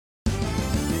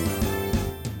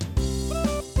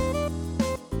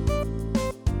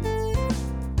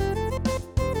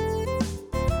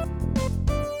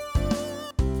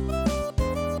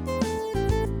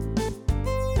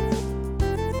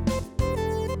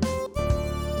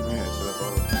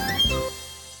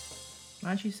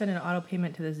don't you send an auto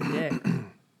payment to this dick?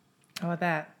 How about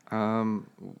that? I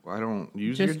don't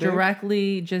use just your dick.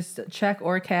 Directly, just check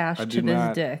or cash to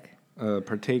this dick.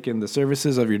 Partake in the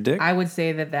services of your dick. I would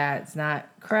say that that's not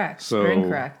correct or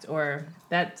incorrect, or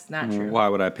that's not true. Why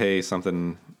would I pay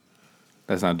something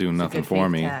that's not doing nothing for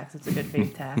me? It's a good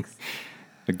faith tax.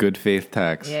 A good faith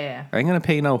tax. Yeah. I ain't gonna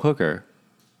pay no hooker.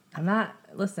 I'm not.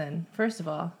 Listen, first of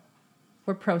all,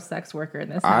 we're pro sex worker in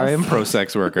this house. I am pro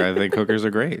sex worker. I think hookers are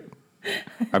great.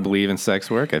 I believe in sex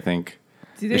work. I think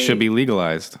it should be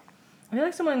legalized. I feel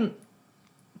like someone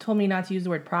told me not to use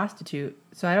the word prostitute,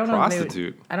 so I don't know.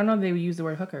 Prostitute. I don't know if they would use the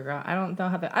word hooker, girl. I don't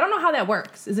know how that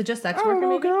works. Is it just sex worker,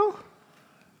 maybe? Girl.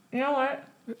 You know what?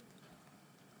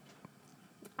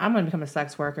 I'm gonna become a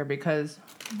sex worker because,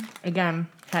 again,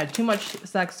 had too much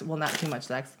sex. Well, not too much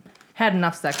sex. Had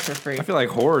enough sex for free. I feel like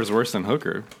whore is worse than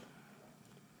hooker.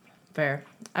 Fair.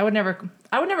 I would never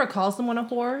call someone a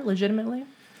whore, legitimately,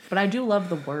 but I do love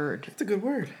the word. It's a good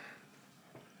word.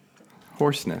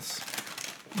 Hoarseness.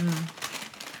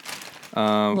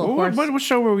 What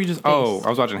show were we just... Oh, I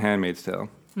was watching Handmaid's Tale.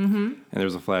 Mm-hmm. And there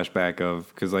was a flashback of...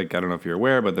 Because, like, I don't know if you're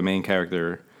aware, but the main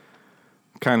character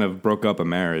kind of broke up a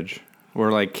marriage.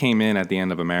 Or, like, came in at the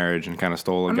end of a marriage and kind of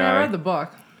stole a guy. I read the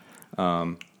book.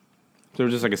 There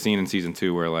was just, like, a scene in season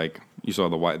 2 where, like, you saw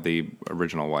the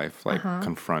original wife, like,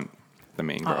 confront the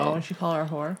main girl. Uh-oh, and she called her a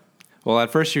whore? Well,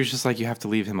 at first she was just like, you have to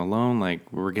leave him alone.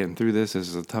 Like, we're getting through this. This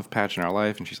is a tough patch in our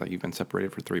life. And she's like, you've been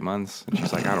separated for 3 months. And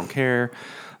she's like, I don't care.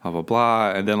 Blah, blah,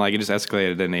 blah. And then, like, it just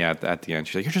escalated. And then at the end,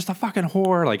 she's like, you're just a fucking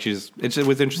whore. Like, it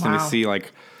was interesting to see,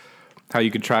 like, how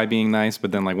you could try being nice.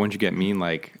 But then, like, once you get mean,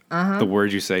 like, the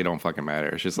words you say don't fucking matter.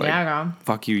 It's just like,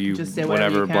 fuck you, just say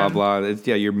whatever, you blah, blah.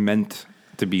 You're meant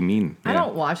to be mean. I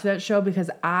don't watch that show because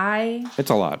It's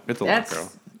a lot. It's a lot,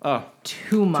 girl. Oh,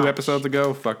 too much. 2 episodes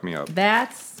ago, fuck me up.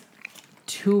 That's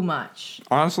too much.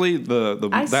 Honestly,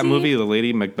 that movie, The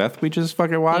Lady Macbeth, we just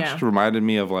fucking watched, reminded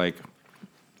me of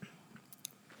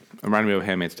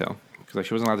Handmaid's Tale. Because like,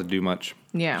 she wasn't allowed to do much.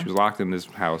 Yeah. She was locked in this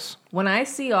house. When I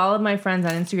see all of my friends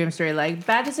on Instagram story like,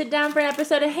 about to sit down for an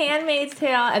episode of Handmaid's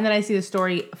Tale, and then I see the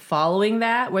story following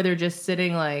that, where they're just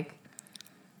sitting like...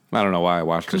 I don't know why I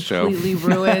watched this show. Completely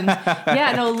ruined.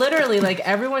 Yeah, no, literally, like,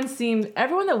 everyone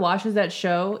that watches that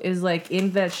show is, like,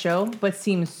 in that show, but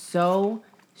seems so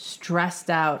stressed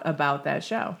out about that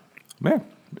show. Man,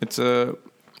 it's I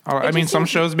mean, some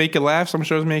shows make you laugh, some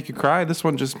shows make you cry. This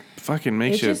one just fucking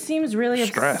makes you It just seems really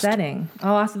stressed. upsetting.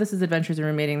 Oh, also, this is Adventures in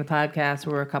Roommating, the podcast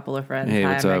where we're a couple of friends. Hey,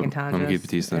 what's I'm up? Megan Tonjes, I'm Keith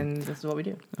Batista. and this is what we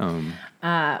do. Wow,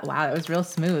 that was real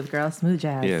smooth, girl. Smooth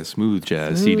jazz. Yeah, smooth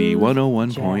jazz. CD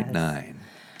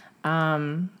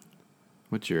 101.9.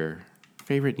 What's your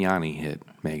favorite Yanni hit,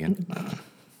 Megan?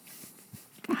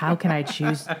 How could I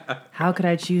choose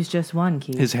just one,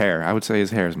 Keith? His hair. I would say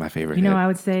his hair is my favorite hit. hit. I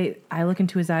would say I look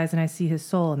into his eyes and I see his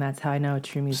soul, and that's how I know a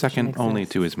true musician Second exists. only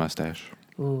to his mustache.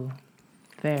 Ooh,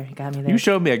 there, you got me there. You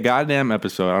showed me a goddamn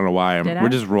episode. I don't know why. We're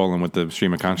just rolling with the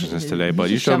stream of consciousness today,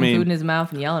 but you showed me food in his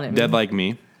mouth and yelling at me. Dead Like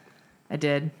Me. I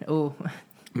did. Ooh.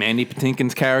 Mandy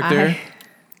Patinkin's character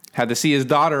had to see his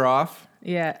daughter off.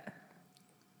 Yeah.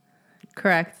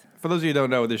 Correct. For those of you who don't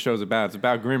know what this show's about, it's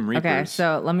about Grim Reapers. Okay,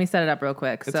 so let me set it up real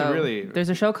quick. There's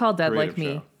a show called Dead Like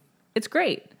Me. It's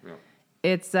great. Yeah.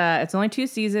 It's only 2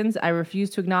 seasons. I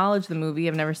refuse to acknowledge the movie.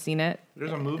 I've never seen it.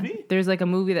 There's a movie? There's like a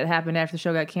movie that happened after the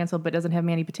show got canceled, but doesn't have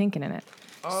Mandy Patinkin in it.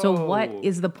 Oh. So what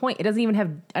is the point? It doesn't even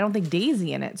have, I don't think,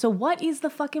 Daisy in it. So what is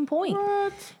the fucking point?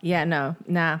 What? Yeah, no.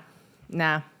 Nah.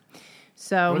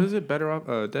 So what is it? Better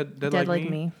Off Dead Like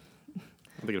Me?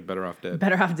 I think it's Better Off Dead.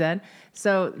 Better Off Dead.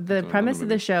 So the premise of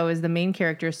the show is the main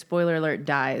character, spoiler alert,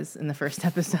 dies in the first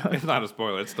episode. It's not a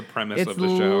spoiler. It's the premise of the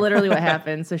show. It's literally what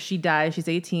happens. So she dies. She's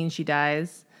 18. She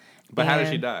dies. But how does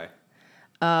she die?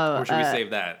 Or should we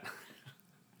save that?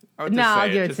 No, I'll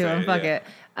give it to him. Fuck it.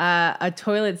 A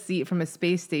toilet seat from a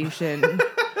space station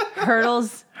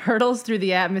hurtles through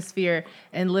the atmosphere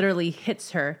and literally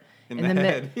hits her in the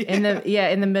head. In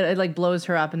the middle. It like blows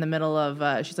her up in the middle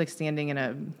of. She's like standing in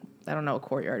a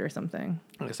courtyard or something.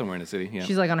 Somewhere in the city, yeah.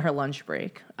 She's like on her lunch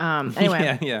break.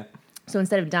 Anyway. Yeah. So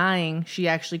instead of dying, she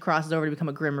actually crosses over to become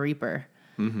a Grim Reaper.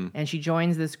 Mm-hmm. And she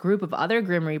joins this group of other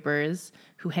Grim Reapers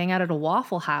who hang out at a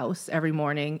Waffle House every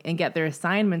morning and get their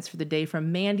assignments for the day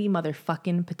from Mandy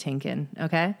motherfucking Patinkin,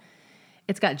 okay?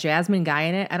 It's got Jasmine Guy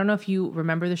in it. I don't know if you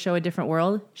remember the show A Different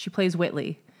World. She plays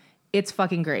Whitley. It's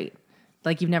fucking great.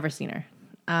 Like, you've never seen her.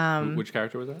 Which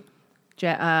character was that?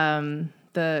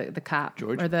 The cop.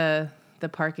 George? Or the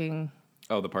parking...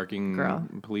 Oh, the parking girl.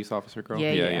 Police officer girl?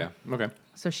 Yeah. Okay.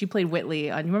 So she played Whitley.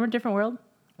 You remember Different World?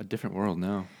 A Different World,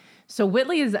 no. So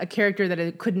Whitley is a character that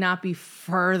it could not be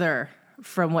further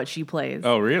from what she plays.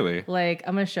 Oh, really? Like,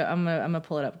 I'm gonna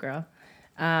pull it up, girl.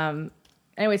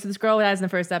 Anyway, so this girl dies in the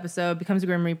first episode, becomes a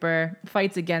Grim Reaper,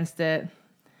 fights against it.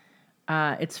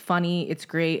 It's funny, it's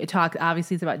great.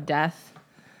 Obviously it's about death.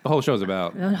 The whole show's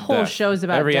about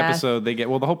Every death. Episode they get.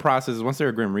 Well, the whole process is once they're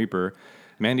a Grim Reaper,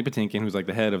 Mandy Patinkin, who's like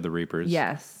the head of the Reapers,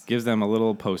 yes, gives them a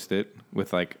little Post-it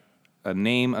with like a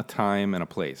name, a time, and a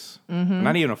place. Mm-hmm.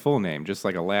 Not even a full name, just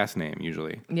like a last name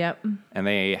usually. Yep. And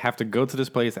they have to go to this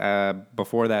place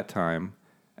before that time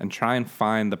and try and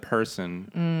find the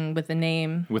person with the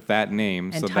name, with that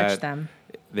name, and so touch that them.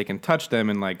 They can touch them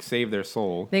and like save their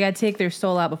soul. They got to take their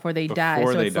soul out before they die,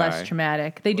 so it's less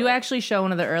traumatic. They do actually show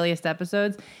one of the earliest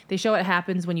episodes. They show what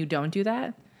happens when you don't do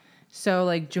that. So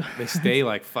like they stay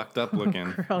like fucked up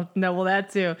looking. Oh, girl, no, well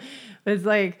that too. It's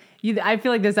like I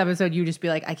feel like this episode you just be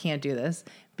like, I can't do this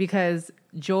because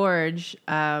George,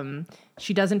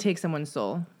 she doesn't take someone's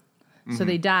soul. So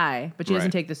they die, but she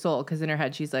doesn't take the soul because in her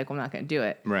head she's like, well, I'm not going to do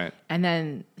it. Right. And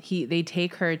then they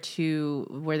take her to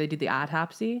where they do the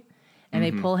autopsy. And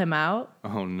they pull him out.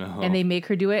 Oh, no. And they make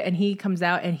her do it. And he comes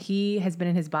out and he has been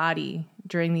in his body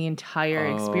during the entire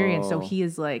experience. So he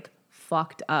is like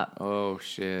fucked up. Oh,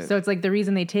 shit. So it's like the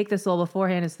reason they take the soul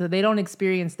beforehand is so they don't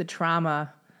experience the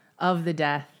trauma of the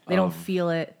death. They don't feel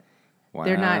it. Wow.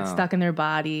 They're not stuck in their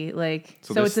body. Like,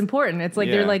 so it's important. It's like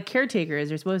they're like caretakers.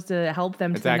 They're supposed to help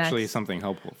them. It's actually something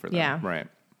helpful for them. Yeah. Right.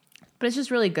 But it's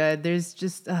just really good. There's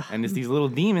just... and it's these little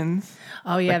demons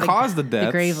that cause the deaths.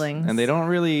 The Gravelings. And they don't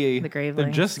really... The Gravelings.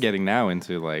 They're just getting now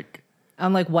into like...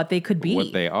 On like what they could be.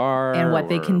 What they are. And what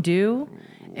they can do.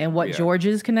 And what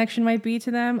George's connection might be to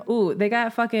them. Ooh, they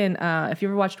got fucking... if you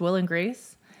ever watched Will and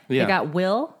Grace, they got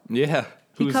Will. Yeah.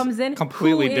 He comes in,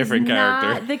 completely different character.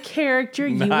 Not the character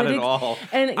you not would at all.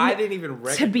 And I didn't even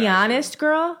recognize to be honest,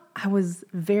 girl, I was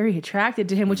very attracted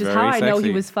to him, which is how I know he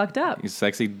was fucked up. He's a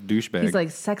sexy douchebag. He's like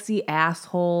sexy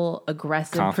asshole,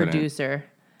 aggressive producer.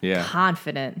 Yeah.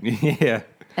 Confident. Yeah.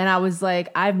 And I was like,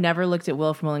 I've never looked at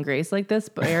Will from Will and Grace like this,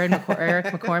 but Eric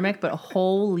McCormick, but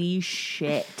holy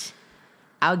shit.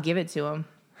 I'll give it to him.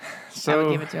 So, I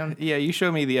would give it to him. Yeah, you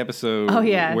showed me the episode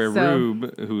where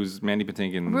Rube, who's Mandy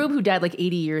Patinkin... Rube, who died like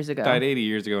 80 years ago. Died 80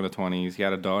 years ago in the 20s. He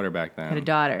had a daughter back then. Had a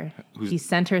daughter. He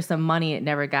sent her some money. It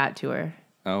never got to her.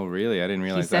 Oh, really? I didn't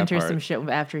realize that part. He sent her some shit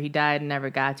after he died and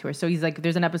never got to her. So he's like,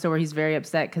 there's an episode where he's very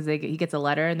upset because he gets a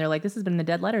letter and they're like, this has been in the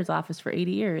dead letters office for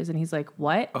 80 years. And he's like,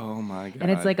 what? Oh, my God. And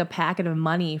it's like a packet of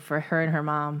money for her and her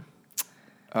mom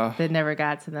that never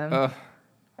got to them.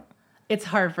 It's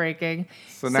heartbreaking.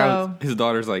 So now his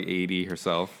daughter's like 80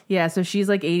 herself. Yeah, so she's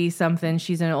like 80-something.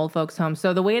 She's in an old folks' home.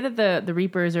 So the way that the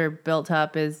Reapers are built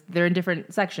up is they're in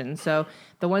different sections. So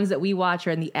the ones that we watch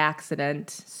are in the accident,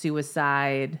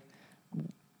 suicide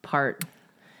part.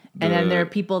 And then there are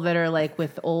people that are like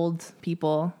with old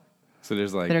people. So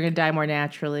there's like... that are going to die more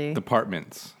naturally.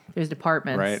 Departments. There's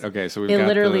departments. Right, okay. So we've it got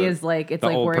literally is like, it's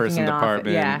like working in an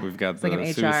office. Yeah. We've got the like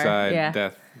an suicide,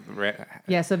 death...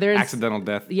 so there's accidental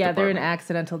death. Yeah, they're in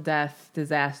accidental death,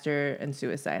 disaster, and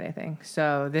suicide, I think.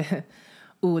 So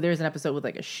there's an episode with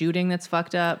like a shooting that's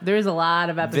fucked up. There's a lot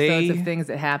of episodes of things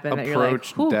that happen that you're like,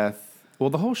 death. Well,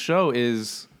 the whole show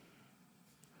it's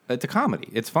a comedy.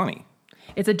 It's funny.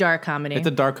 It's a dark comedy. It's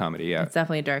a dark comedy, yeah. It's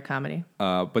definitely a dark comedy.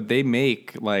 But they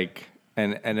make like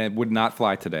and it would not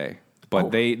fly today.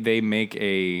 But they make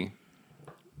a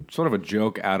sort of a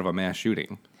joke out of a mass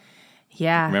shooting.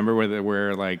 Yeah. Remember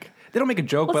where like they don't make a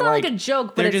joke, but it's not like a joke,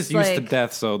 but they're it's just used to like,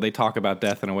 death, so they talk about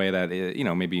death in a way that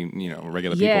maybe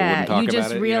regular people wouldn't talk about it. You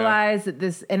just realize that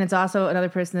this, and it's also another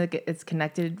person that it's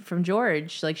connected from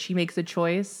George. Like she makes a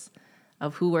choice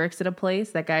of who works at a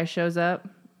place. That guy shows up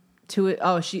to it.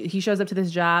 Oh, he shows up to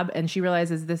this job, and she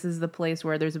realizes this is the place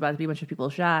where there's about to be a bunch of people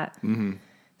shot. Mm-hmm.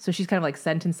 So she's kind of like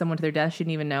sentenced someone to their death. She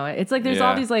didn't even know it. It's like there's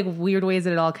all these like weird ways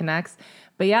that it all connects.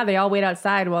 But yeah, they all wait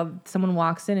outside while someone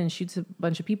walks in and shoots a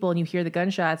bunch of people, and you hear the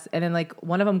gunshots. And then like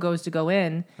one of them goes to go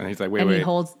in, and he's like, wait, he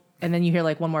holds, and then you hear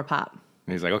like one more pop.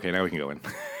 And he's like, okay, now we can go in.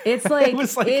 It's like,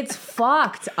 it's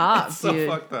fucked up, it's dude. So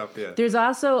fucked up, yeah. There's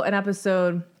also an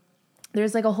episode.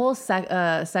 There's like a whole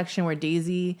section where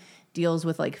Daisy deals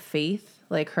with like faith.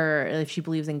 Like her, if she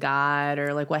believes in God,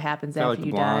 or like what happens after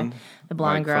you die. The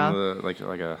blonde girl, from like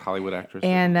a Hollywood actress.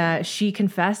 And she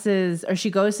confesses, or she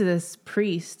goes to this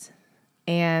priest,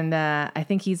 and I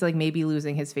think he's like maybe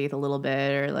losing his faith a little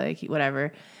bit, or like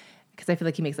whatever, because I feel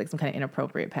like he makes like some kind of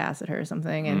inappropriate pass at her or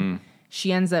something, and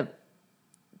she ends up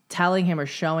telling him or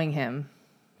showing him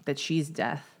that she's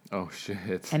death. Oh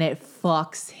shit! And it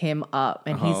fucks him up,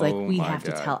 and he's like, "We have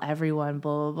to tell everyone."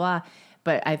 Blah blah blah.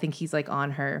 But I think he's like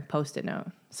on her Post-it note.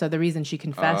 So the reason she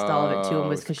confessed all of it to him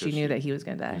was because she knew that he was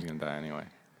going to die. He was going to die anyway.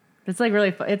 It's like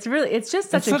really fun. It's just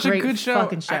such It's a great good show.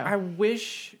 fucking show. I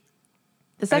wish.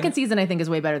 The second season, I think, is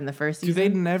way better than the first Do season. they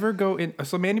never go in?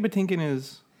 So Mandy Patinkin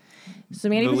is So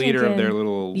Mandy the leader of Patinkin- their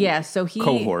little so he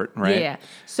cohort, right? Yeah.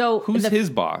 So Who's his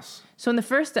boss? So in the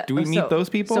first, Do we meet those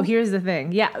people? So here's the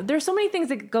thing. Yeah, there's so many things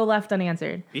that go left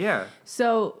unanswered. Yeah.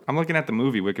 So I'm looking at the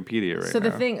movie Wikipedia right now. so the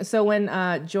thing. So when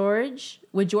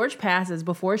George passes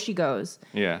before she goes,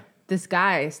 Yeah. this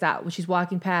guy stopped when she's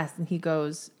walking past, and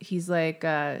he's like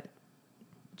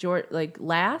George, like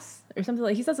Lass or something,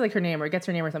 like he says like her name or gets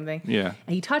her name or something. Yeah.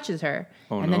 And he touches her,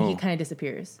 Oh, and then no. he kind of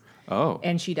disappears. Oh.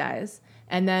 And she dies.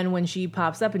 And then when she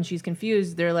pops up and she's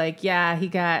confused, they're like, yeah, he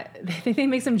got, they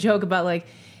make some joke about like,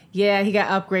 yeah, he got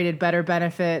upgraded, better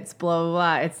benefits, blah, blah,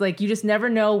 blah. It's like, you just never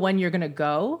know when you're going to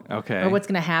go Okay. or what's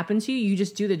going to happen to you. You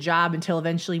just do the job until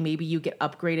eventually maybe you get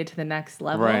upgraded to the next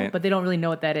level, Right. but they don't really know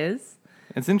what that is.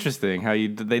 It's interesting how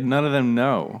none of them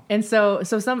know. And so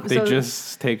They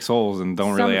just take souls and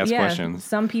don't really ask questions.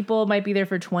 Some people might be there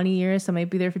for 20 years. Some might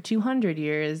be there for 200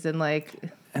 years. And like,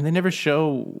 And they never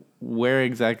show where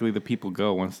exactly the people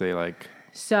go once they like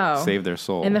so save their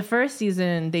soul. in the first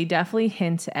season, they definitely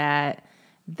hint at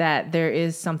that there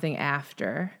is something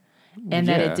after, and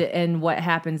that and what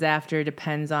happens after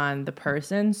depends on the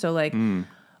person. So like,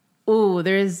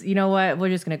 there's, you know what? We're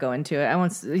just gonna go into it. I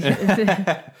want.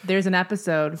 There's an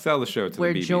episode Sell the show to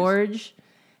where the BBs. George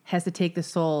has to take the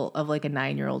soul of like a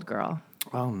 9-year-old girl.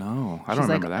 Oh no, I don't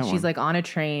remember that one. She's like on a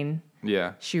train.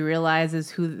 Yeah. She realizes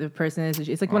who the person is.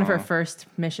 It's like one of her first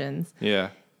missions. Yeah.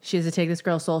 She has to take this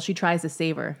girl's soul. She tries to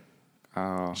save her.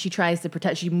 Oh. She tries to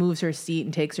protect. She moves her seat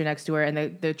and takes her next to her,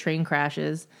 and the train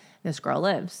crashes. And this girl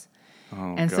lives.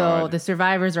 Oh, And so God. the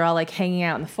survivors are all like hanging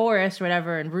out in the forest or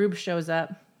whatever. And Rube shows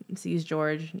up and sees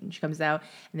George, and she comes out,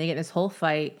 and they get in this whole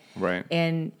fight. Right.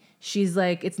 And she's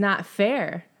like, "It's not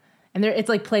fair." And it's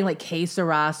like playing like "Que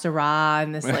sera, sera,"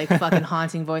 and this like fucking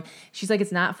haunting voice. She's like,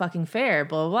 "It's not fucking fair."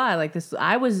 Blah blah blah. Like this,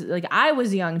 I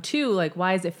was young too. Like,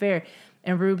 why is it fair?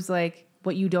 And Rube's like,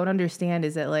 "What you don't understand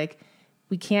is that like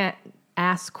we can't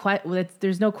ask.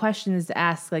 There's no questions to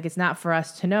ask. Like, it's not for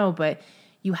us to know, but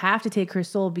you have to take her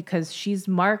soul because she's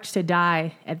marked to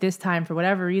die at this time for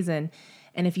whatever reason.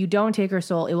 And if you don't take her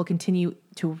soul, it will continue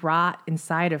to rot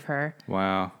inside of her."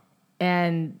 Wow.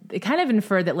 And it kind of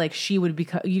inferred that like she would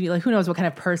become, like, who knows what kind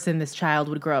of person this child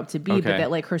would grow up to be, but Okay. that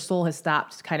like her soul has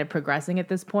stopped kind of progressing at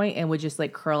this point and would just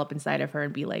like curl up inside of her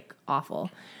and be like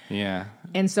awful. Yeah.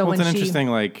 And so Well, when it's an she, interesting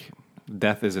like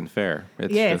death isn't fair.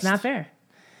 It's it's just not fair.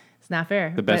 It's not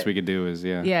fair. The best But- we could do is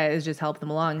is just help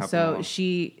them along. Help them along.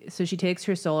 She takes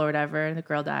her soul or whatever, and the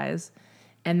girl dies.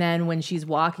 And then when she's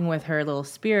walking with her little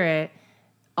spirit,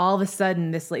 all of a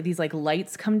sudden these like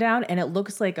lights come down, and it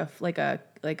looks like a fair,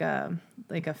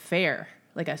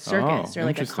 like a circus or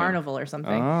like a interesting. carnival or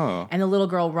something. Oh. And the little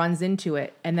girl runs into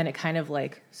it, and then it kind of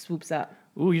like swoops up.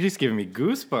 Ooh, you're just giving me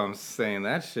goosebumps saying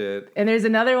that shit. And there's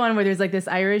another one where there's like this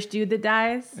Irish dude that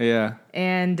dies, Yeah.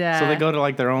 and So they go to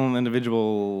like their own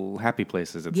individual happy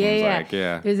places. It seems like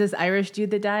There's this Irish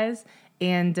dude that dies,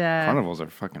 and carnivals are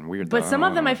fucking weird. but though. some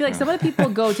of them, I feel like Yeah. some of the people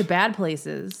go to bad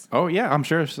places. Oh yeah, I'm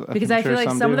sure. Because I feel like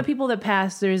some do. of the people that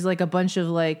pass, there's like a bunch of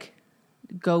like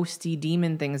ghosty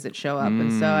demon things that show up.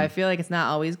 And so I feel like it's not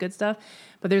always good stuff.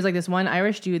 But there's like this one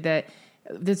Irish dude so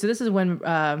this is when,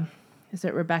 is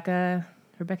it Rebecca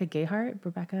Gayheart?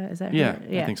 Rebecca, is that Yeah, her?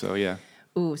 Yeah, I think so. Yeah.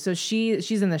 Ooh, so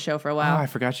she's in the show for a Oh, while. I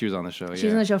forgot she was on the show. She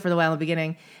was in the show for a while in the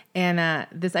beginning. And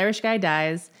this Irish guy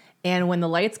dies. And when the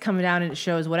lights come down and it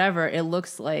shows whatever, it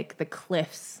looks like the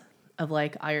cliffs of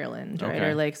like Ireland, right? Okay.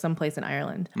 Or like someplace in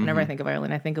Ireland. Whenever I think of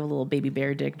Ireland, I think of a little baby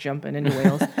bear dick jumping into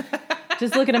Wales.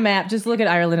 Just look at a map. Just look at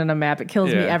Ireland on a map. It kills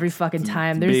me Yeah. every fucking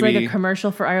time. There's like baby- a commercial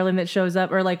for Ireland that shows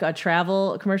up, or like a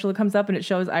travel commercial that comes up and it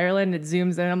shows Ireland. And it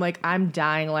zooms in. And I'm like, I'm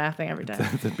dying laughing every time.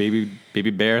 The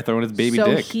baby bear throwing his baby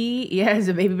so dick. he's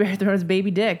a baby bear throwing his baby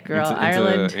dick, girl.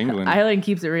 Into England. Ireland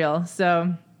keeps it real.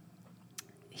 So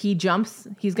he jumps.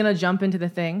 He's gonna jump into the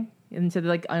thing, into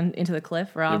the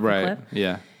cliff or off the Right. cliff,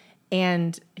 Yeah.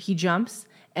 and he jumps.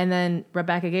 And then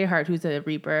Rebecca Gayheart, who's a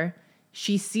Reaper,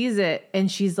 she sees it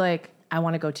and she's like, I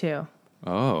want to go too.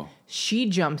 Oh. She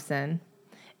jumps in.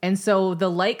 And so the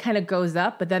light kind of goes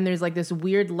up, but then there's like this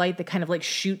weird light that kind of like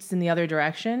shoots in the other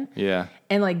direction. Yeah.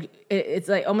 And like it's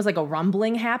like almost like a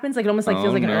rumbling happens, like it almost like Oh,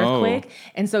 feels like an no. earthquake.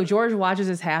 And so George watches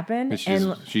this happen,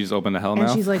 And she's open to hell now.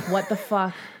 and she's like, "What the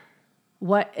fuck?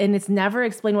 What?" And it's never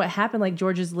explained what happened. Like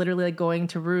George is literally like going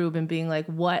to Rube and being like,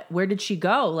 "What? Where did she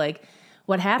go? Like,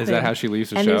 what happened?" Is that how she leaves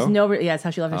the and show? there's no, it's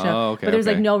how she left the show. Oh, okay, but there's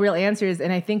like okay. no real answers.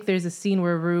 And I think there's a scene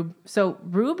where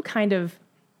Rube kind of.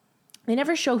 They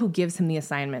never show who gives him the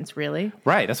assignments, really.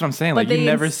 Right. That's what I'm saying. But Like you they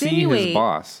never see his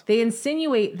boss. They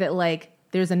insinuate that like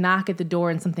there's a knock at the door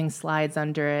and something slides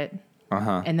under it.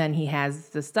 And then he has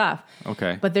the stuff.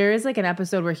 Okay. But there is like an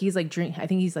episode where he's like I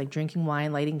think he's like drinking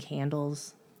wine, lighting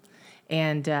candles.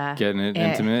 And getting it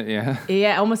intimate, yeah.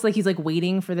 Yeah, almost like he's like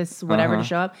waiting for this whatever to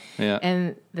show up. Yeah.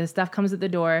 And the stuff comes at the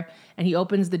door and he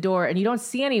opens the door and you don't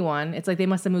see anyone. It's like they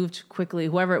must have moved quickly,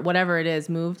 whatever it is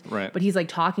moved. Right. But he's like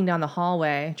talking down the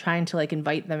hallway trying to like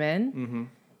invite them in. Mm-hmm.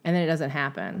 And then it doesn't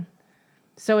happen.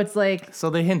 So it's like... So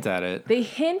they hint at it. They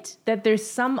hint that there's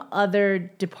some other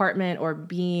department or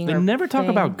being They or never talk thing.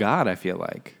 about God, I feel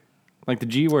like. Like the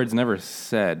G word's never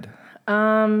said.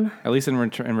 At least in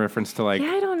reference to like...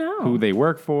 Yeah, I don't know. Who they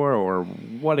work for or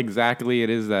what exactly it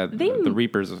is that the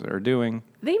Reapers are doing.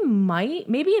 They might.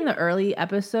 Maybe in the early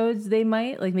episodes they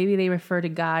might. Like maybe they refer to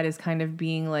God as kind of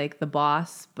being like the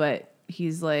boss, but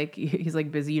he's like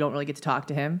busy. You don't really get to talk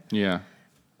to him. Yeah.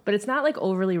 But it's not like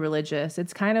overly religious.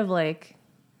 It's kind of like...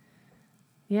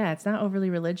 Yeah, it's not overly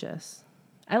religious.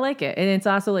 I like it. And it's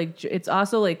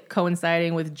also like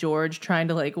coinciding with George trying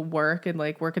to like work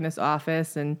in this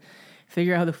office and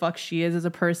figure out who the fuck she is as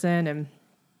a person, and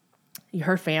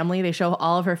her family. They show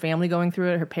all of her family going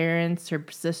through it, her parents, her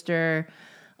sister,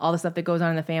 all the stuff that goes on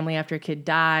in the family after a kid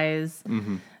dies.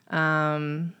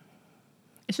 Mm-hmm.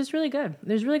 It's just really good.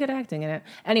 There's really good acting in it.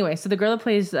 Anyway, so the girl that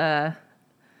plays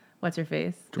what's her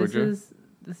face? Georgia?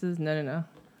 This is no.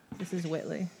 This is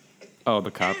Whitley. Oh,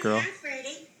 the cop girl? Hi,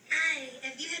 Freddie. Hi.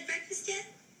 Have you had breakfast yet?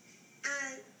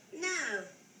 No.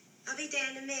 I'll be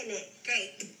there in a minute.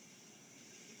 Great.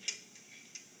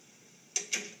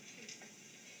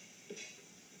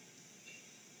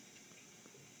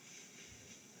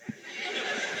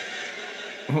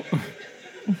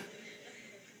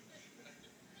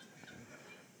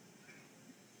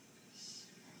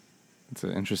 It's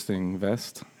an interesting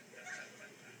vest.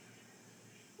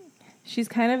 She's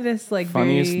kind of this like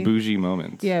Funniest very, bougie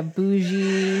moment. Yeah,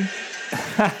 bougie.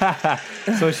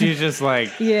 So she's just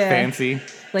like Yeah. fancy.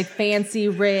 Like fancy,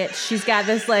 rich. She's got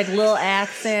this like little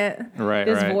accent. Right,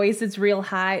 This right. voice is real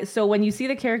high. So when you see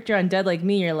the character on Dead Like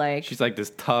Me, you're like, She's like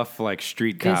this tough, like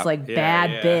street this cop. like Yeah, bad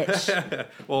yeah. bitch.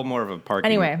 Well, more of a parking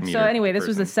Anyway, meter this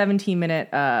was a person. 17-minute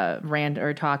rant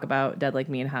or talk about Dead Like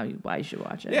Me and why you should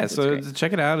watch it. Yeah, It's so great.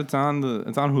 check it out. It's on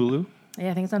Hulu.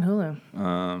 Yeah, I think it's on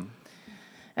Hulu.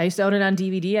 I used to own it on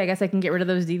DVD. I guess I can get rid of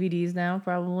those DVDs now,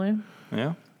 probably.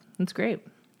 Yeah. It's great.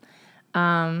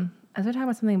 I was going to talk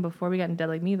about something before we got into Dead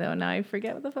Like Me, though. Now I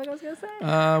forget what the fuck I was going to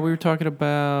say. We were talking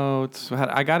about...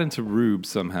 I got into Rube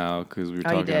somehow because we were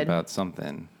Oh, you talking did? about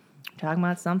something. Talking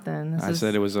about something. I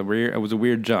said it was a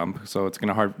weird jump, so it's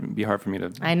gonna be hard for me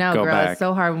to I know, go girl. back. It's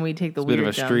so hard when we take the It's a weird bit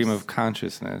of a stream jumps. of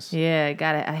consciousness. Yeah, I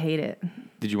got it. I hate it.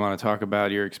 Did you want to talk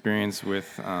about your experience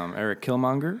with Eric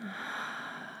Killmonger?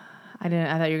 I didn't.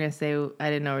 I thought you were gonna say. I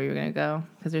didn't know where you were gonna go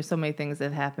because there's so many things that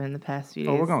have happened in the past few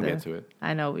days. Oh, we're gonna that- get to it.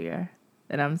 I know we are,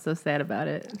 and I'm so sad about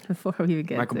it. Before we even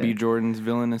get Michael to B. it. Jordan's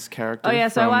villainous character. Oh, yeah,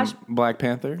 so I from watched- Black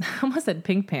Panther. I almost said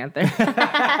Pink Panther.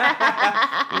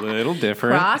 A little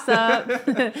different. Cross up.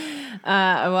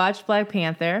 I watched Black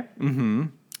Panther. Mm-hmm.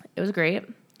 It was great.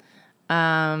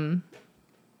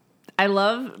 I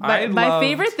love. My loved-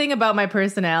 favorite thing about my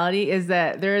personality is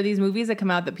that there are these movies that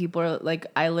come out that people are like.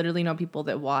 I literally know people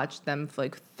that watched them for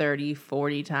like 30,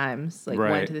 40 times. Like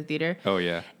Right. went to the theater. Oh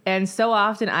yeah, And so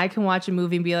often I can watch a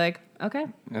movie and be like, okay,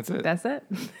 that's it. that's it.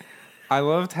 I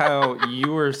loved how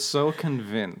you were so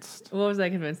convinced What was I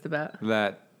convinced about?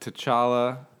 that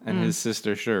T'Challa and his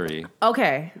sister Shuri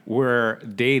Okay. were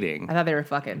dating I thought they were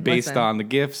fucking. based Listen, on the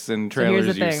gifs and So here's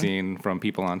trailers the you've thing. seen from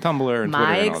people on Tumblr and my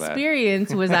Twitter and all that.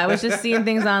 experience was I was just seeing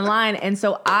things online. And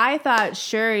so I thought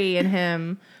Shuri and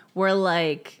him were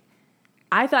like,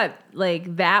 I thought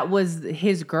like that was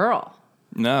his girl,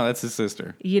 No, that's his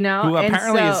sister. you know? Who And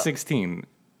apparently so- is 16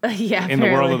 yeah, in the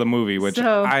world apparently. of the movie, which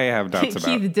So, I have doubts about.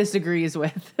 Keith disagrees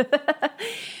with.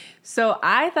 So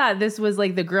I thought this was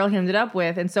like the girl he ended up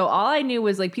with. And so all I knew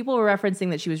was like people were referencing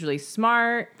that she was really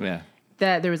smart, Yeah.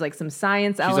 that there was like some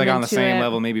science She's element like on the to same it.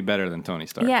 level, maybe better than Tony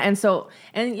Stark. Yeah, and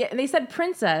they said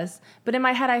princess, but in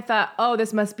my head I thought, oh,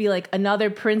 this must be like another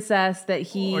princess that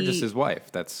he Or just his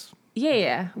wife. That's.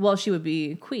 Yeah. Well, she would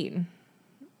be queen,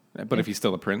 But if he's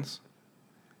still a prince?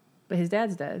 but his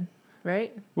dad's dead,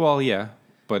 right? Well, yeah.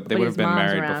 But they But would his have been mom's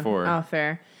married around. before. Oh,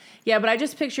 fair. Yeah, but I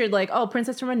just pictured like, oh,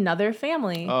 princess from another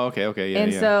family. Oh, okay. Yeah.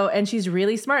 and yeah. so, and she's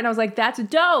really smart. And I was like, that's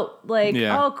dope. Like,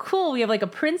 Yeah. oh, cool. We have like a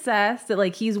princess that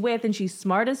like he's with and she's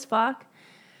smart as fuck.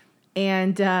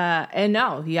 And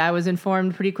no, yeah, I was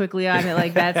informed pretty quickly on it.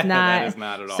 Like that's not. That is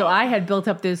not at all. So I had built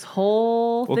up this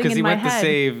whole Well, thing because in he my went to head.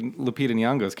 save Lupita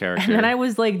Nyong'o's character. And then I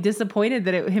was like disappointed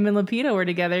that him and Lupita were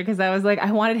together because I was like,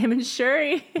 I wanted him and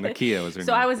Shuri. Nakia was her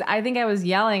So name. I think I was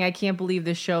yelling, I can't believe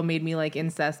this show made me like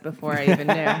incest before I even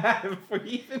knew.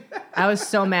 I was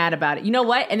so mad about it. You know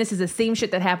what? And this is the same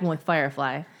shit that happened with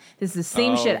Firefly. This is the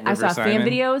same shit. I River saw fan Simon?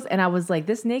 videos and I was like,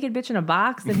 this naked bitch in a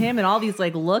box and him and all these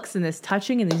like looks and this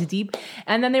touching and these deep.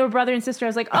 And then they were brother and sister. I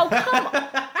was like, oh,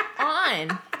 come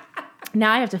on.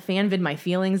 Now I have to fan vid my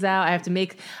feelings out. I have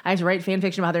to write fan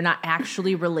fiction about how they're not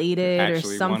actually related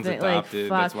Actually, or something. one's adopted. Like,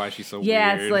 fuck. That's why she's so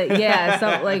yeah, weird. it's like, yeah,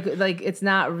 so like it's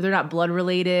not, they're not blood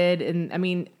related. And I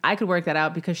mean, I could work that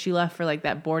out because she left for like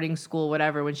that boarding school,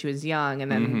 whatever, when she was young.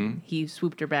 And then he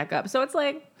swooped her back up. So it's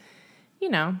like, you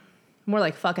know, more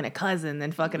like fucking a cousin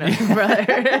than fucking a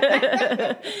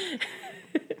brother.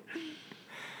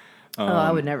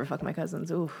 I would never fuck my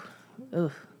cousins. Oof.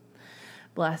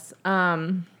 Bless.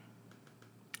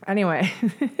 Anyway.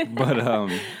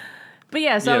 But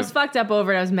yeah, so I Yeah. was fucked up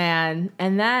over it. I was mad.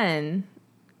 And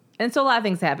so a lot of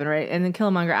things happened, right? And then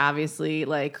Killmonger obviously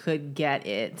like could get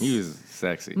it. He was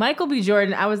sexy. Michael B.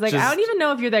 Jordan, I was like, I Just- don't even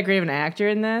know if you're that great of an actor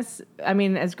in this. I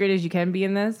mean, as great as you can be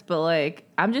in this, but like,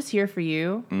 I'm just here for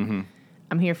you. Mm-hmm.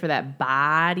 I'm here for that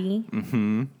body.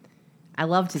 Mm-hmm. I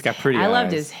loved his. got pretty I loved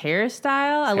eyes. his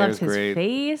hairstyle. I loved hair's his great.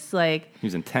 face. Like He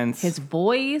was intense. his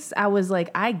voice. I was like,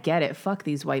 I get it. Fuck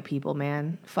these white people,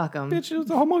 man. Fuck them. Bitch, it was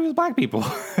the whole movie was black people.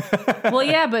 Well,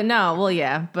 yeah, but no. Well,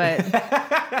 yeah, but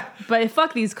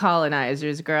fuck these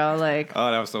colonizers, girl. Like, Oh,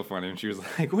 that was so funny. And she was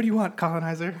like, what do you want,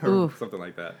 colonizer? Or Oof. something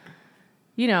like that.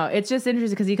 you know, it's just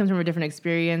interesting because he comes from a different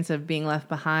experience of being left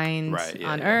behind Right, yeah,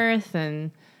 on yeah. Earth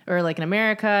or like in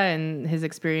America, and his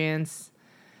experience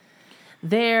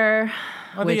there.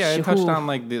 I which, think, yeah, it touched ooh, on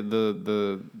like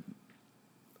the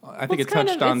I think it's it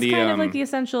touched on it's the kind of like the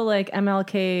essential like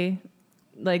MLK.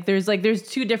 Like there's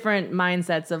two different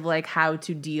mindsets of like how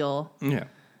to deal yeah.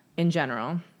 in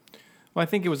general. Well, I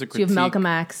think it was a So you critique. have Malcolm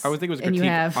X. I would think it was a and you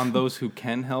critique have on those who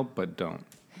can help but don't.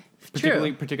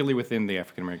 Particularly within the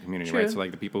African American community, True. right? So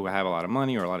like the people who have a lot of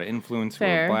money or a lot of influence, who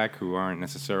Fair. are black, who aren't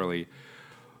necessarily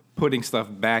putting stuff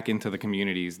back into the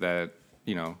communities that,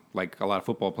 you know, like a lot of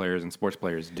football players and sports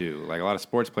players do. Like a lot of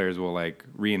sports players will like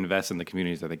reinvest in the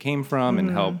communities that they came from and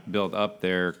help build up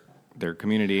their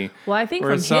community. Well, I think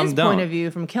whereas from his some don't. point of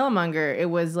view, from Killmonger, it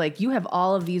was like you have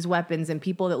all of these weapons and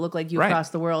people that look like you Right. across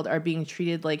the world are being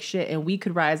treated like shit, and we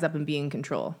could rise up and be in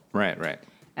control. Right.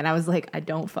 And I was like, I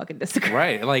don't fucking disagree.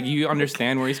 Right. Like you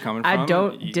understand where he's coming I from.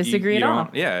 don't disagree at all.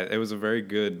 don't- Yeah, it was a very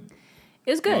good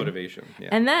It was good. motivation. Yeah.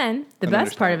 And then the And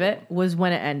best part of it was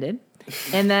when it ended.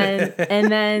 And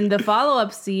then the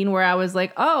follow-up scene where I was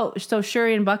like, oh, so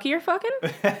Shuri and Bucky are fucking?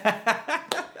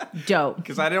 Dope.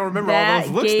 Because I don't remember That all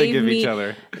those looks they gave give me- each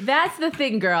other. That's the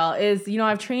thing, girl, is, you know,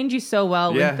 I've trained you so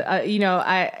well with,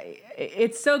 Yeah.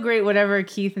 it's so great whenever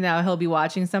Keith now, he'll be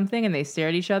watching something and they stare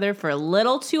at each other for a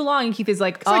little too long. And Keith is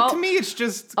like, It's like, to me, it's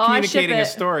just I ship communicating a it.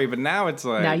 story, but now it's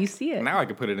like... Now you see it. Now I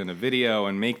can put it in a video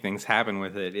and make things happen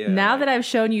with it. Yeah. now that I've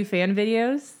shown you fan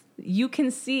videos, you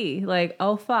can see, like,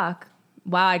 oh, fuck.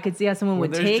 Wow, I could see how someone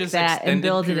would There's take just that and extended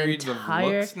build an periods entire...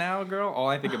 of looks now, girl. All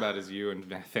I think about is you and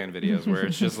fan videos, where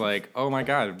it's just like, oh my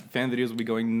god, fan videos will be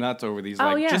going nuts over these,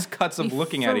 like, just cuts of Be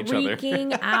looking at each other.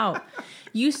 Freaking out.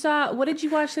 You saw, what did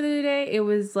you watch the other day? It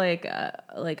was like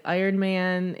Iron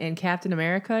Man and Captain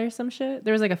America or some shit.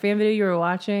 There was like a fan video you were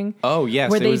watching. Oh yes,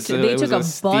 Where it they was, they it took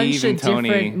was a bunch Steve of and Tony.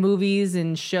 different movies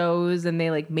and shows and they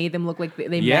like made them look like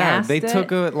they Yeah, masked they it.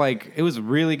 took it was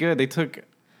really good. They took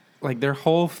like their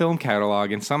whole film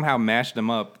catalog and somehow mashed them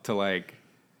up to like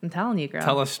I'm telling you, girl.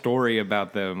 tell a story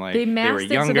about them. Like They they were masked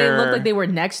it younger. so they looked like they were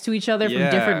next to each other from Yeah,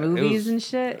 different it movies was- and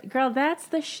shit. Girl, that's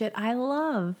the shit I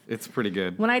love. It's pretty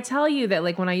good. When I tell you that,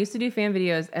 like, when I used to do fan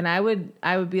videos, and I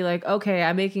would be like, okay,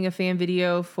 I'm making a fan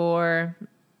video for,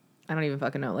 I don't even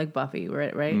fucking know, like Buffy,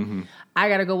 right? Mm-hmm. I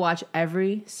gotta go watch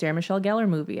every Sarah Michelle Gellar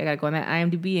movie. I gotta go on that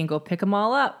IMDb and go pick them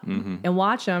all up Mm-hmm. and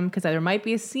watch them because there might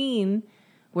be a scene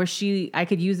where I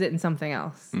could use it in something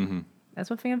else. Mm-hmm. That's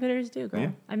what fan videos do, girl. Yeah.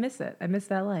 I miss it. I miss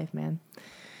that life, man.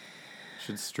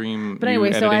 Should stream. But you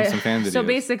anyway, so editing some fan videos. so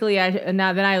basically, then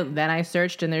I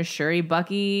searched and there's Shuri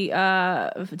Bucky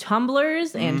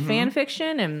Tumblrs and Mm-hmm. fan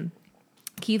fiction, and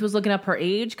Keith was looking up her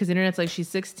age because the internet's like she's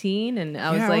 16, and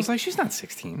I was like, she's not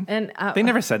 16. and They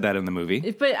never said that in the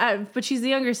movie. but she's the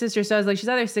younger sister, so I was like, she's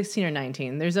either 16 or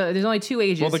 19. There's only two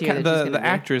ages Well, here. that she's the gonna be.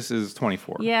 actress is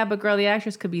 24. Yeah, but girl, the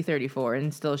actress could be 34,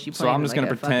 and still she. So I'm just going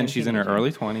gonna to pretend she's in her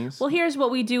early 20s. Well, here's what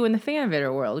we do in the fan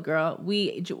video world, girl.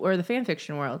 Or the fan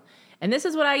fiction world. And this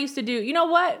is what I used to do. You know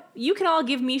what? You can all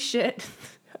give me shit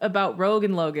about Rogue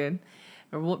and Logan,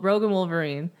 or Rogue and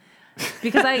Wolverine,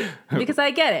 because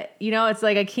I get it. You know, it's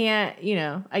like I can't. You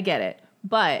know, I get it.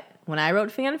 But when I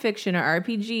wrote fan fiction or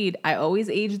RPG'd, I always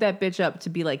aged that bitch up to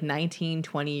be like 19,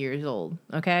 20 years old.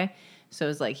 Okay, so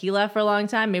it's like he left for a long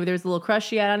time. Maybe there was a little crush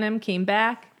she had on him. Came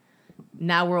back.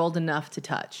 Now we're old enough to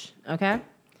touch. Okay,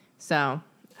 so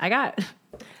I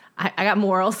got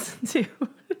morals too.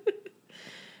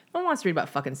 No one wants to read about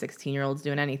fucking 16-year-olds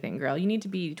doing anything, girl. You need to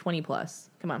be 20 plus.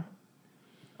 Come on.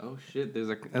 Oh shit!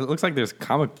 It looks like there's a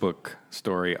comic book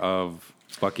story of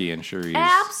Bucky and Shuri's.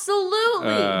 Absolutely.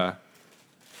 I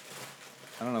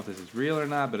don't know if this is real or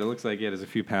not, but it looks like there's a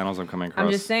few panels I'm coming across.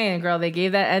 I'm just saying, girl. They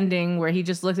gave that ending where he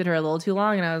just looked at her a little too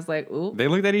long, and I was like, "Ooh." They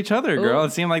looked at each other, girl. Ooh.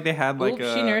 It seemed like they had like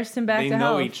She nursed him back they to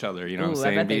know health. each other. You know Ooh, what I'm I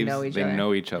saying? bet they babes? know each They other.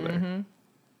 know each other. Mm-hmm.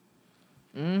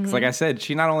 It's like I said,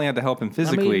 she not only had to help him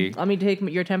physically. Let me take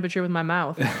your temperature with my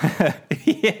mouth.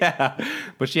 Yeah,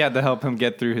 but she had to help him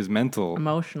get through his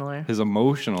Emotionally. his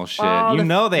emotional shit. Oh, you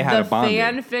know they had a bonding. The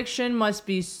fan fiction must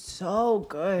be so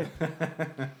good.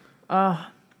 Oh,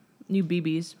 you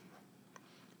BBs.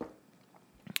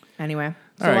 Anyway,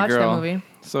 so All right, watch girl. that movie.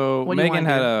 So What do you Megan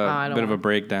wanna had do? I a don't bit of a want-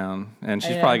 breakdown, and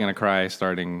she's Yeah. probably gonna cry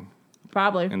starting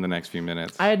Probably. in the next few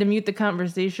minutes. I had to mute the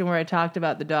conversation where I talked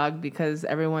about the dog because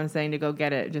everyone saying to go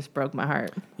get it just broke my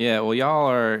heart. Yeah, well, y'all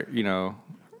are, you know,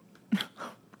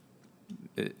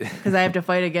 Because I have to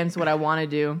fight against what I want to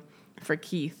do for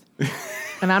Keith.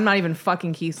 And I'm not even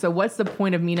fucking Keith. So what's the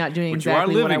point of me not doing But you are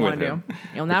exactly what I living want to with do? him.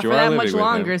 You know, But not you for are that living much with him.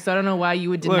 longer, so I don't know why you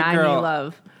would Look, deny girl. me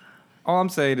love. all I'm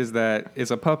saying is that it's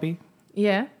a puppy.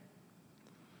 Yeah,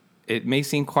 It may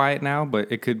seem quiet now,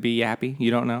 but it could be yappy.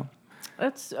 You don't know.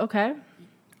 that's okay.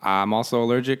 I'm also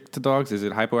allergic to dogs. Is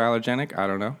it hypoallergenic? I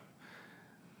don't know.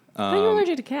 I thought you were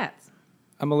allergic to cats.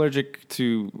 I'm allergic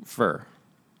to fur.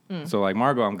 So like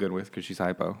Margot, I'm good with because she's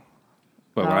hypo.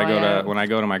 But when Oh, I go yeah. to when I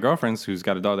go to my girlfriend's who's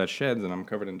got a dog that sheds and I'm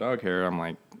covered in dog hair, I'm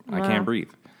like I Wow. can't breathe.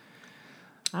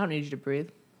 I don't need you to breathe.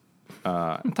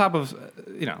 On top of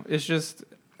it's just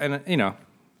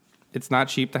it's not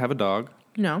cheap to have a dog.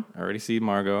 No. I already see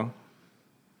Margot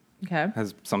Okay.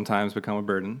 has sometimes become a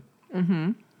burden.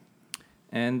 Mm-hmm.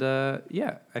 And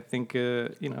I think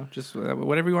just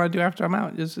whatever you want to do after I'm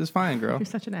out is fine, girl. You're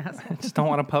such an asshole. Just don't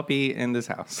want a puppy in this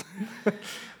house.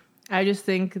 I just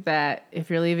think that if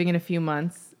you're leaving in a few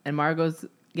months and Margot's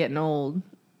getting old,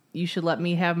 you should let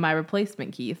me have my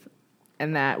replacement, Keith.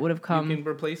 And that would have come. You can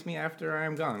replace me after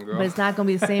I'm gone, girl. But it's not going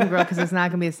to be the same girl because it's not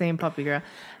going to be the same puppy girl.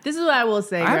 This is what I will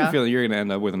say, I have girl. a feeling you're going to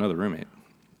end up with another roommate.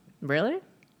 Really?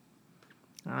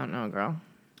 I don't know, girl.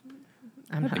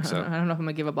 I think so. I don't know if I'm going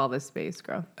to give up all this space,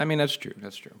 girl. I mean, that's true.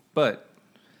 That's true. But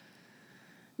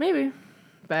Maybe. I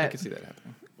But can see that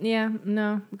happening. yeah,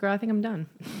 no, girl, I think I'm done.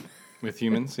 With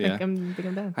humans, I yeah. think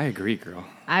I'm done. I agree, girl.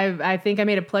 I think I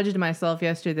made a pledge to myself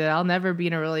yesterday that I'll never be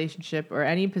in a relationship or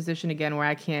any position again where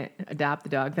I can't adopt the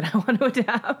dog that I want to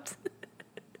adopt.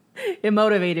 It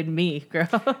motivated me, girl.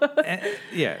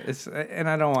 Yeah, and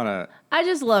I don't want to I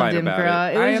just loved fight him, about girl.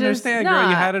 it. It was I just, understand, girl. You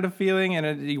nah. had it a feeling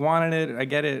and you wanted it. I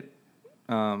get it.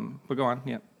 But go on,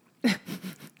 yeah.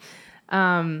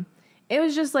 It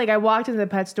was just like I walked into the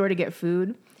pet store to get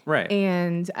food. Right.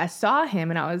 And I saw him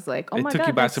and I was like, oh It my God. took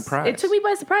you by that's- surprise. It took me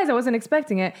by surprise. I wasn't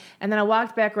expecting it. And then I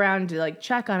walked back around to like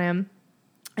check on him.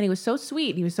 And he was so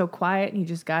sweet. He was so quiet. And he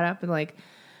just got up and like,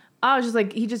 I was just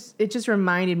like, it just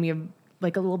reminded me of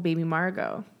like a little baby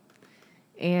Margot.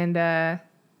 And I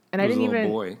was a didn't little even,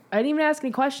 boy. I didn't even ask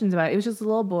any questions about it. It was just a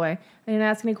little boy. I didn't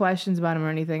ask any questions about him or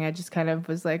anything. I just kind of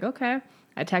was like, okay.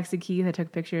 I texted Keith. I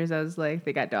took pictures. I was like,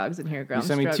 they got dogs in here, girl. You I'm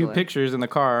sent me 2 struggling. pictures in the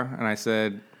car, and I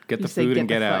said, get You the said, food and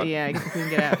get out. Yeah, get the food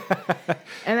and get out.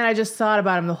 And then I just thought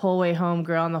about him the whole way home,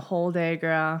 girl, and the whole day,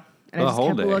 girl. And The I just whole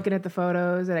kept day? looking at the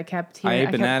photos, and I kept I ate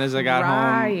kept bananas. I got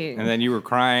crying. home, and then you were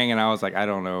crying, and I was like, I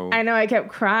don't know I know I kept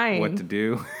crying. what to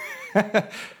do.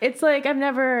 It's like I've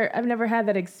never had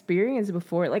that experience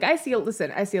before. Like I see a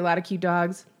lot of cute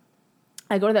dogs.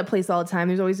 I go to that place all the time.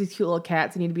 There's always these cute little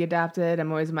cats that need to be adopted. I'm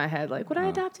always in my head like, would I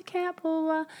adopt a cat? Blah, blah,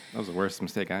 blah. That was the worst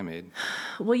mistake I made.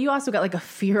 Well, you also got like a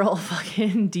feral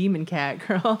fucking demon cat,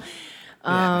 girl.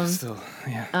 Yeah, but still,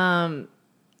 yeah.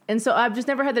 And so I've just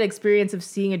never had that experience of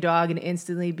seeing a dog and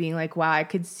instantly being like, wow, I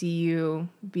could see you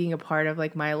being a part of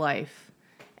like my life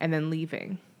and then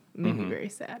leaving. It made me very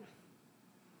sad.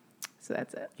 So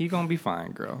that's it. He's gonna be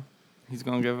fine, girl. He's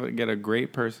gonna get a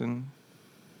great person.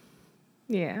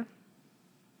 Yeah.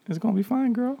 It's gonna be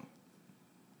fine, girl.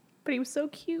 But he was so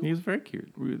cute. He's very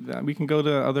cute. We can go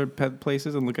to other pet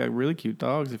places and look at really cute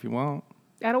dogs if you want.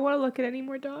 I don't want to look at any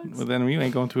more dogs. Well, then you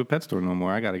ain't going to a pet store no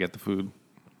more. I gotta get the food.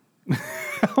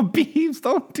 Oh, Beeves,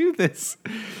 don't do this.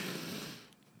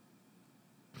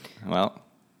 Well,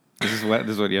 This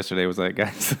is what yesterday was like,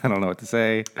 guys. I don't know what to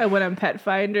say. I went on Pet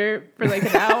Finder for like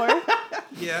an hour.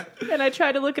 Yeah. And I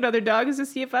tried to look at other dogs to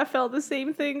see if I felt the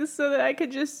same things so that I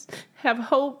could just have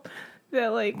hope that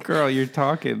like Girl, you're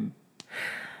talking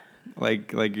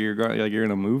like you're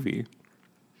in a movie.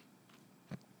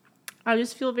 I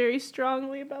just feel very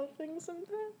strongly about things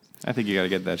sometimes. I think you got to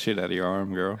get that shit out of your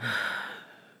arm, girl.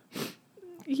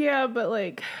 Yeah, but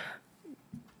like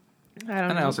I don't know.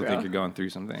 And I also girl. think you're going through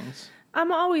some things.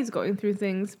 I'm always going through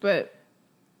things, but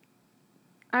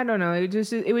I don't know.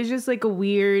 It was just like a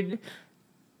weird.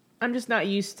 I'm just not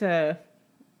used to.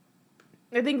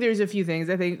 I think there's a few things.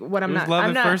 I think what I'm It was not. love I'm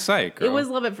at not, first sight, girl. It was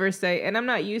love at first sight, and I'm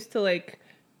not used to like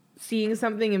seeing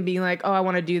something and being like, oh, I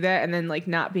want to do that, and then like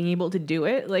not being able to do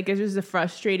it. Like it's just a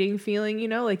frustrating feeling, you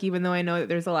know. Like even though I know that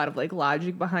there's a lot of like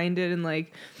logic behind it, and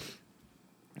like,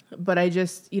 but I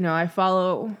just I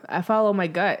follow my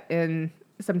gut, and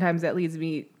sometimes that leads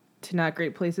me to not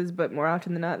great places, but more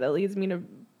often than not, that leads me to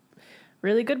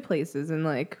really good places. And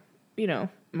like,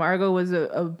 Margot was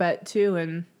a bet too,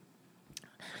 and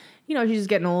she's just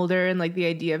getting older, and like the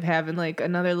idea of having like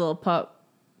another little pup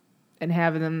and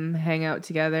having them hang out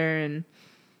together, and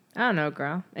I don't know,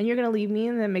 girl. And you're gonna leave me,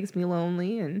 and that makes me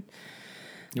lonely. And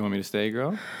You want me to stay,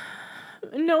 girl?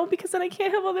 no, because then I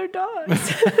can't have other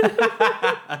dogs.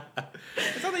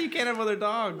 It's not that you can't have other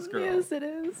dogs, girl. Yes, it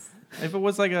is. If it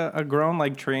was like a grown,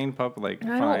 like trained pup, like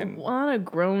I fine. don't want a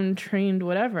grown, trained,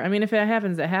 whatever. I mean, if it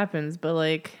happens, it happens. But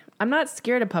like, I'm not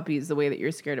scared of puppies the way that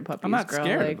you're scared of puppies. I'm not girl.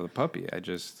 scared Like, of the puppy.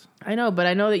 I know, but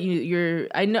I know that you're.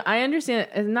 I understand.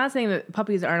 I'm not saying that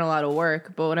puppies aren't a lot of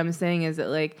work, but what I'm saying is that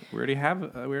like we already have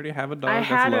a dog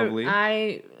that's lovely.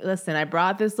 I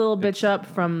brought this little bitch up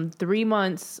from 3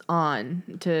 months on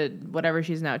to whatever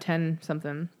she's now, 10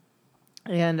 something,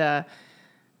 and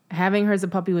having her as a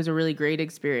puppy was a really great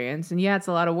experience. And yeah, it's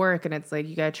a lot of work, and it's like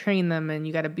you gotta train them, and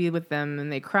you gotta be with them,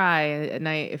 and they cry at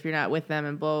night if you're not with them,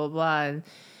 and blah blah blah.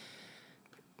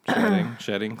 And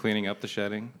shedding, cleaning up the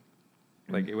shedding.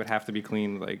 Like it would have to be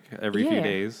cleaned like every few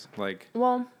days. Like,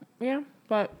 well, yeah,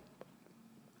 but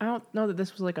I don't know that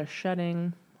this was like a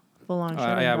full on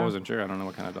shedding. I dog. wasn't sure. I don't know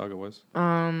what kind of dog it was.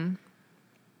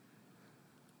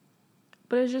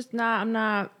 But it's just not. I'm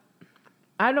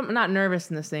not nervous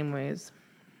in the same ways.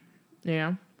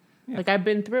 Yeah. Like I've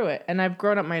been through it, and I've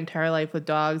grown up my entire life with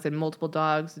dogs and multiple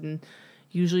dogs, and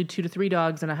usually 2 to 3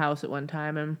 dogs in a house at one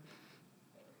time, and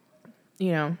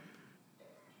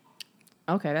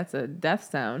okay, that's a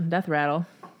death rattle.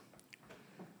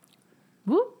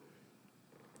 Whoop.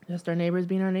 Just our neighbors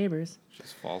being our neighbors.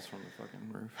 Just falls from the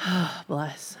fucking roof.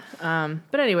 Bless.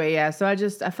 But anyway, yeah. So I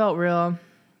felt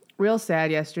real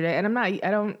sad yesterday, and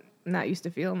I'm not used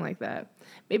to feeling like that.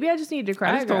 Maybe I just need to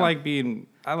cry. I just don't like being.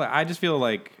 I just feel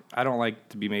like I don't like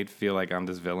to be made to feel like I'm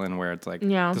this villain. Where it's like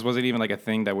this wasn't even like a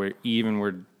thing that we're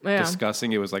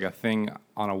discussing. It was like a thing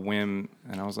on a whim,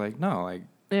 and I was like, no, like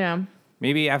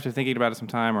maybe after thinking about it some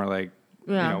time, or like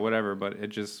whatever. But it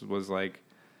just was like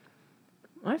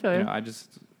I feel you.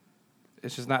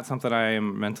 It's just not something I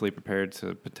am mentally prepared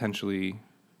to potentially.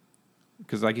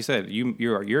 Because, like you said,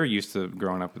 you're used to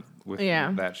growing up with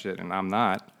that shit, and I'm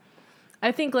not.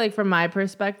 I think, like, from my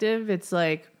perspective, it's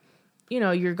like,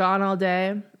 you're gone all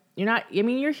day. You're not. I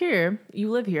mean, you're here. You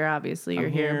live here, obviously. You're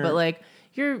here, but like,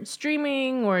 you're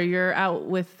streaming, or you're out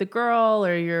with the girl,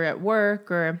 or you're at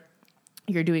work, or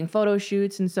you're doing photo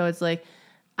shoots, and so it's like,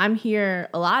 I'm here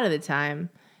a lot of the time.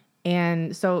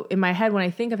 And so in my head, when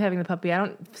I think of having the puppy, I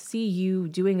don't see you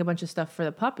doing a bunch of stuff for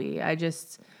the puppy. I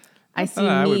see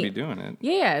I would be doing it.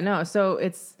 Yeah, no. So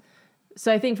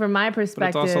I think from my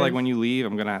perspective, but it's also like when you leave,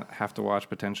 I'm gonna have to watch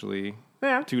potentially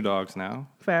 2 dogs now.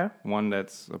 Fair. One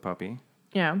that's a puppy.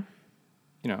 Yeah.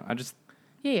 I just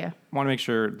want to make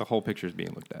sure the whole picture is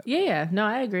being looked at. Yeah. No,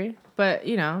 I agree. But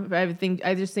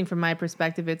I just think from my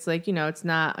perspective, it's like it's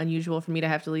not unusual for me to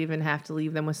have to leave and have to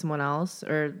leave them with someone else,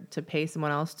 or to pay someone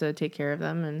else to take care of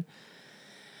them. And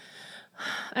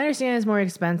I understand it's more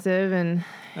expensive, and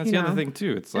that's the other thing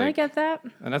too. It's like I get that,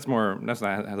 and that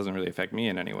doesn't really affect me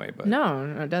in any way. But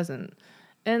no, it doesn't.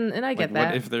 And I get that.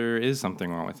 What if there is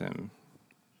something wrong with him?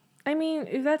 I mean,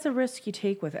 if that's a risk you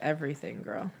take with everything,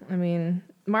 girl. I mean,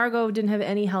 Margot didn't have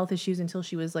any health issues until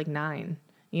she was like 9.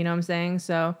 You know what I'm saying?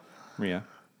 So yeah.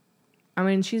 I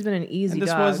mean, she's been an easy and this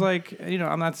dog. was like,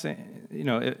 I'm not saying,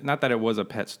 not that it was a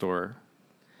pet store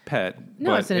pet.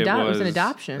 No, but it was an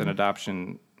adoption. An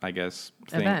adoption, I guess,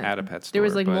 thing event. At a pet store. There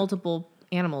was like multiple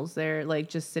animals there, like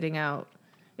just sitting out.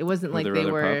 It wasn't like they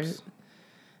were. Pups?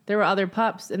 There were other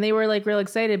pups, and they were like real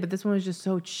excited, but this one was just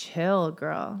so chill,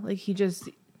 girl. Like he just.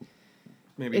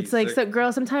 Maybe it's like, so,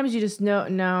 girl, sometimes you just know.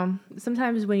 No,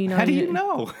 sometimes when you know. How do you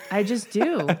know? I just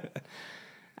do.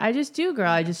 I just do, girl.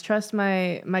 I just trust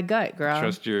my gut, girl.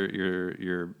 Trust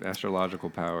your astrological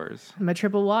powers. My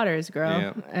triple waters, girl.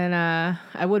 Yeah. And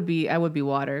I would be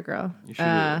water, girl.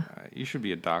 You should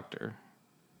be a doctor.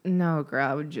 No, girl,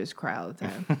 I would just cry all the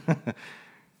time.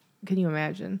 Can you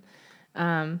imagine?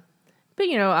 But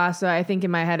you know, also I think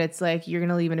in my head it's like you're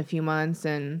gonna leave in a few months,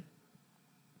 and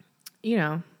you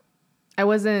know, I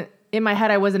wasn't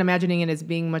imagining it as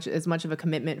being as much of a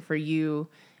commitment for you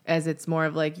as it's more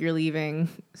of like you're leaving,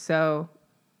 so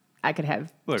I could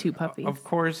have 2 puppies. Of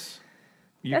course,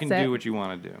 you That's can it. do what you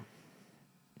want to do.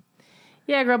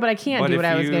 Yeah, girl, but I can't do what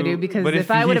I was gonna do because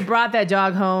if I would have brought that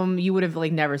dog home, you would have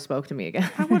like never spoke to me again.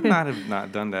 I would not have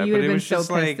not done that. You but would it have been was so just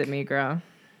pissed like, at me, girl.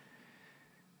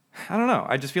 I don't know.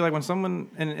 I just feel like when someone,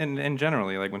 and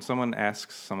generally, like when someone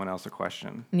asks someone else a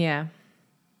question Yeah,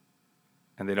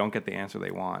 and they don't get the answer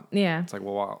they want, yeah. it's like,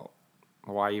 well,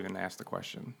 why even ask the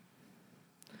question?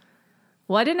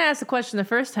 Well, I didn't ask the question the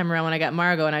first time around when I got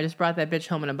Margot, and I just brought that bitch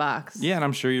home in a box. Yeah, and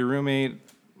I'm sure your roommate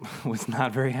was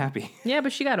not very happy. Yeah,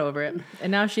 but she got over it,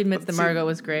 and now she admits that Margot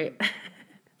was great.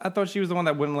 I thought she was the one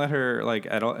that wouldn't let her like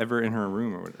at all ever in her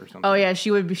room or something. Oh yeah, she'd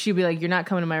be like, "You're not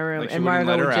coming to my room," Like she and wouldn't Margot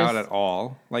let her would out just. at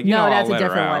all. Like No, I'll that's a let her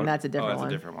different one. out. That's a different one.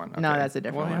 That's a different one. No, Okay. that's a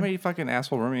different Well, one. how many fucking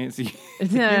asshole roommates you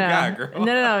No, got, girl?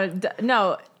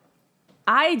 No.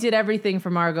 I did everything for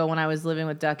Margot when I was living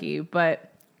with Ducky, but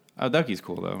Oh, Ducky's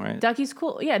cool though, right? Ducky's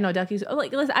cool. Yeah, no, Ducky's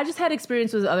like. Listen, I just had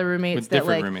experience with other roommates With that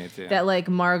different like roommates, yeah. that like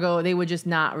Margot. They would just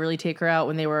not really take her out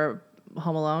when they were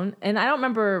home alone. And I don't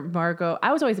remember Margot.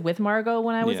 I was always with Margot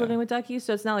when I was Yeah. living with Ducky,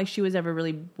 so it's not like she was ever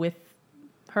really with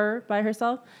her by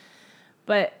herself.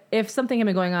 But if something had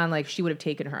been going on, like she would have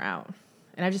taken her out.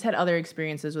 And I've just had other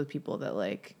experiences with people that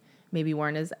like maybe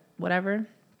weren't as whatever.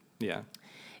 Yeah.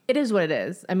 It is what it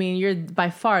is. I mean, you're by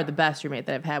far the best roommate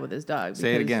that I've had with this dog.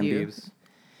 Say it because again, you- Beebs.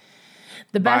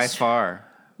 The By best far.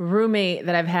 roommate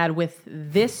that I've had with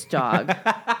this dog.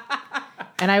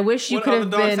 And I wish you What could other have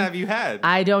dogs been. have you had?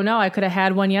 I don't know. I could have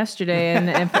had one yesterday, and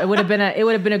it would have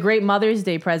been a great Mother's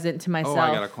Day present to myself. Oh,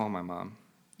 I gotta call my mom.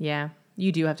 Yeah,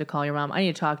 you do have to call your mom. I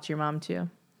need to talk to your mom too.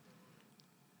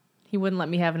 He wouldn't let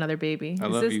me have another baby. I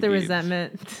Is love this you, the Beebs.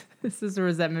 resentment? This is the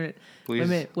resentment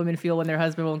Please. women feel when their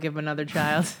husband won't give them another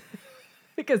child.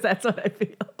 Because that's what I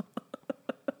feel.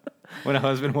 When a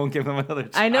husband won't give them another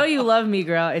child. I know you love me,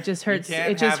 girl. It just hurts. can't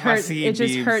It just have my hurts. seed, It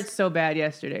just Beebs. hurts so bad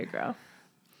yesterday, girl.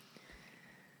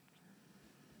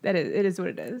 It is what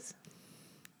it is.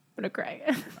 I'm gonna cry.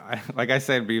 Like I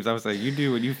said, Beebs, I was like, you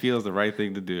do what you feel is the right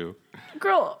thing to do.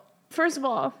 Girl, first of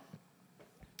all,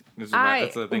 That's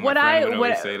the thing my friend would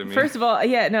always say to me. First of all,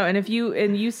 yeah, no, and if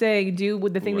you saying do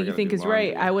with the thing Ooh, I that you gotta think do is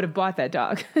right, laundry. I would have bought that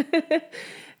dog.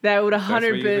 That would what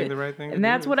 100 you been, think the right thing to and do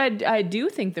that's is? what I do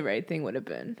think the right thing would have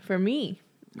been for me.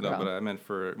 No, girl. but I meant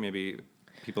for maybe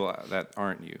people that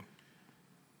aren't you.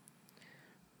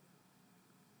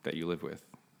 That you live with.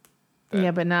 That-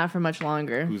 Yeah, but not for much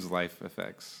longer. Whose life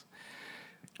affects.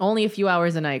 Only a few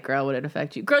hours a night, girl, would it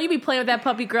affect you? Girl, you be playing with that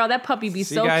puppy, girl. That puppy be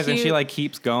See, so guys, cute. and she like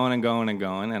keeps going and going and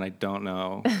going, and I don't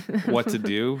know what to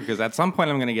do because at some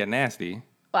point I'm gonna get nasty.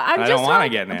 Well, I don't wanna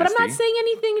talking- get But I'm not nasty. saying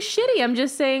anything shitty. I'm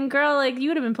just saying, girl, like you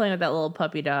would have been playing with that little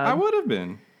puppy dog. I would have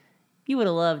been You would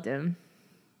have loved him.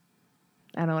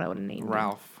 I don't know what I would have named him.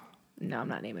 Ralph, No, I'm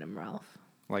not naming him Ralph.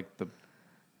 like the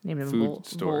Naming him Food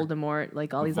store. Voldemort,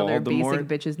 like all these other Voldemort?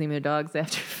 basic bitches name their dogs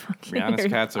after fucking Rihanna's Harry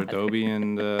cats are Potter. Dobby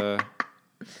and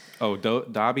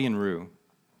Dobby and Rue.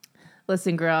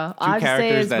 Listen, girl, all I have to say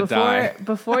characters is that die.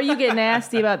 before you get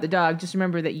nasty about the dog, just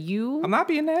remember that you I'm not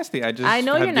being nasty. I just I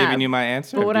know have you're given not, you my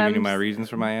answer. but I've what given I'm you my s- reasons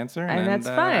for my answer, and that's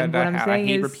fine. What I'm saying I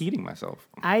hate is- repeating myself.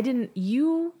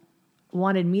 you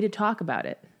wanted me to talk about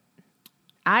it.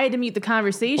 I had to mute the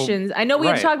conversations. I know we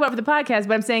had to right. talk about it for the podcast,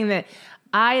 but I'm saying that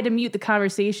I had to mute the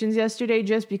conversations yesterday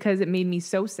just because it made me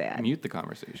so sad. Mute the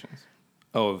conversations.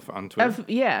 Oh, on Twitter.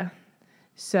 Yeah.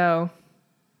 So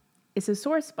it's a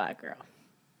sore spot, girl.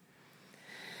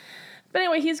 But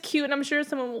anyway, he's cute, and I'm sure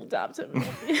someone will adopt him.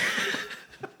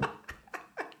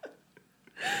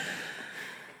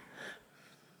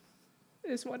 I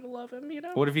just want to love him, you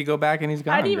know? What if you go back and he's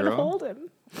gone, I didn't even girl? hold him.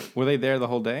 Were they there the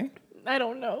whole day? I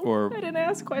don't know. Or I didn't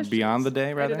ask questions. beyond the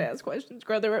day, rather? I didn't ask questions,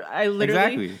 girl. I literally.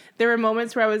 Exactly. There were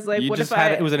moments where I was like, You "What just if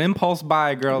had I?" it was an impulse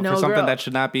buy, girl, No, for something girl. that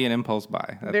should not be an impulse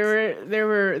buy. That's- There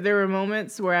were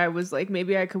moments where I was like,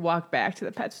 maybe I could walk back to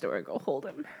the pet store and go hold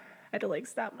him. I had to like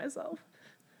stop myself.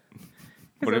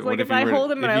 Because I was like, if I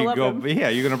hold him and I love him, Yeah,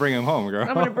 you're gonna bring him home, girl.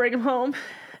 I'm gonna bring him home,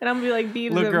 and I'm gonna be like,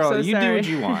 Beebs, Look, I'm girl, so you sorry.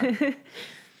 do what you want.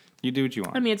 You do what you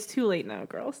want. I mean, it's too late now,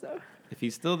 girl. So If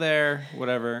he's still there,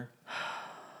 whatever.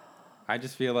 I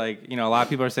just feel like, a lot of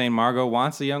people are saying Margot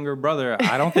wants a younger brother.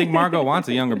 I don't think Margot wants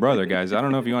a younger brother, guys. I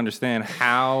don't know if you understand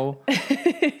how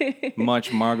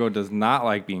much Margot does not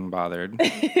like being bothered.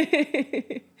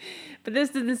 But this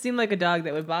didn't seem like a dog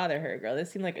that would bother her, girl.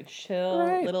 This seemed like a chill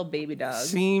little baby dog.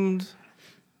 Seemed.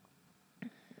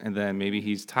 And then maybe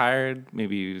he's tired.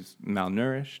 Maybe he's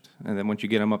malnourished. And then once you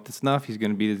get him up to snuff, he's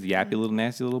going to be this yappy little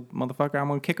nasty little motherfucker. I'm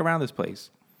going to kick around this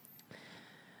place.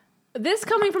 This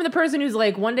coming from the person who's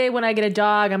like, one day when I get a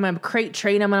dog, I'm going to crate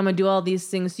train him and I'm going to do all these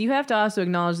things. So you have to also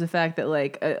acknowledge the fact that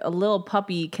like a little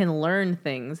puppy can learn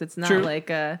things. It's not True. like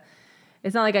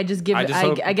it's not like I just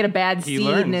I get a bad seed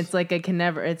learns. and it's like I can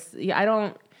never, you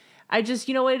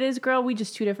know what it is, girl? We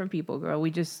just two different people, girl. I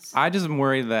just am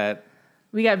worried that.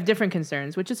 We got different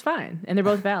concerns, which is fine. And they're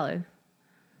both valid.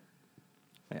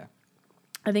 Yeah.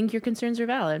 I think your concerns are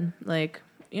valid. Like,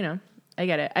 I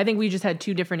get it. I think we just had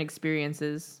two different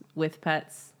experiences with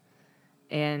pets.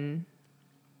 And,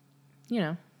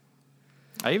 I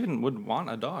even would want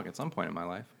a dog at some point in my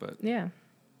life, but. Yeah.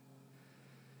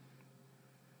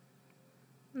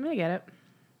 I get it.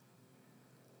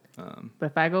 But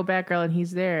if I go back, girl, and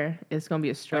he's there, it's going to be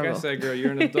a struggle. Like I said, girl,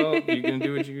 you're an adult. You're going to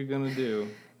do what you're going to do.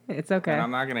 It's okay. And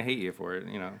I'm not going to hate you for it,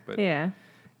 but yeah.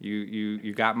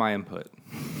 You got my input.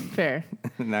 Fair.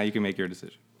 Now you can make your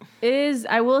decision. It is,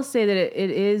 I will say that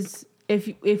it is,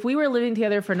 if we were living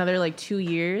together for another like 2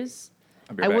 years,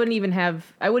 I wouldn't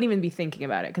even be thinking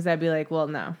about it because I'd be like, well,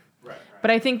 no. Right.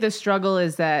 But I think the struggle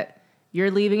is that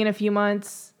you're leaving in a few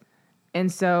months. And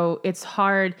so it's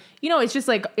hard. It's just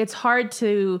like, it's hard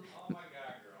to. Oh my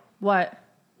God, girl. What?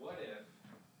 What if?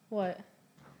 What?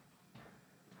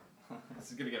 This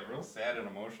is going to get real sad and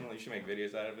emotional. You should make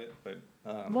videos out of it. But,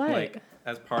 what? Like,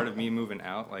 as part of me moving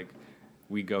out, like,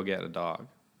 we go get a dog.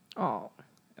 Oh.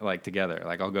 Like, together.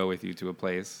 Like, I'll go with you to a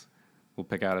place. We'll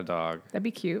pick out a dog. That'd be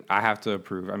cute. I have to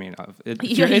approve. I mean,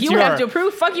 you have to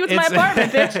approve? Fuck you, it's my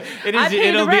apartment, bitch. I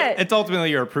pay the rent. It's ultimately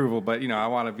your approval, but, I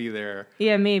want to be there.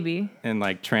 Yeah, maybe. And,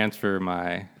 like, transfer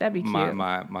That'd be cute.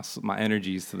 my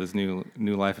energies to this new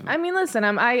life. I mean, listen,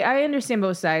 I understand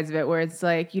both sides of it, where it's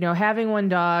like, having one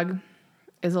dog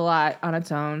is a lot on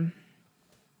its own,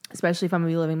 especially if I'm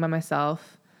going to be living by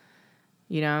myself,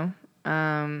 Yeah,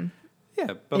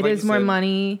 but it is more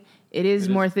money. It is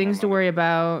more things to worry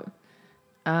about.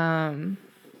 There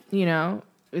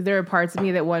are parts of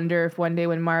me that wonder if one day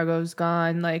when Margot's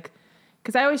gone, like,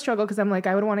 because I always struggle because I'm like,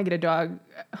 I would want to get a dog.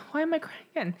 Why am I crying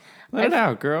again? Let it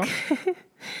out, girl.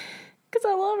 Because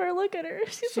I love her. Look at her.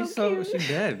 She's so cute. She's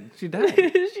dead. She died.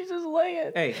 She's just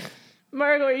laying. Hey.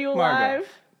 Margot, are you alive?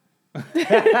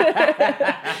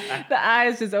 The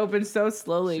eyes just open so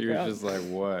slowly, She girl. was just like,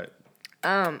 what?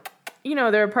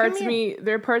 There are parts of me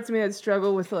that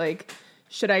struggle with like,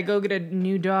 should I go get a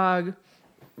new dog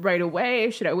right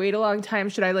away? Should I wait a long time?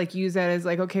 Should I like use that as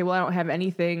like, okay, well, I don't have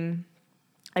anything.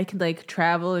 I can like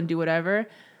travel and do whatever.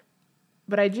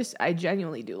 But I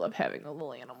genuinely do love having a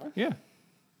little animal. Yeah.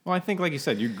 Well, I think, like you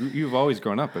said, you've always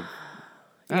grown up with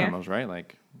animals, right?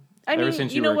 Like, ever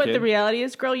since you were a what kid? The reality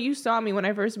is, girl, you saw me when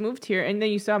I first moved here, and then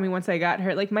you saw me once I got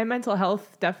here. Like, my mental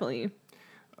health definitely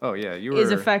Oh yeah, you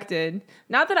is affected.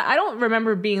 Not that I don't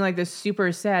remember being like this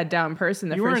super sad down person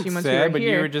the first few months we were but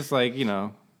here. you were just like,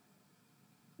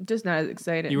 just not as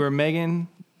excited. you were Megan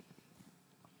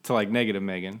to like negative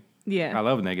Megan. Yeah. I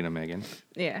love negative Megan.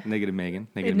 Yeah. Negative Megan.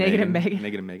 Negative Megan.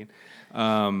 Negative Megan.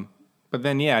 But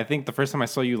then yeah, I think the first time I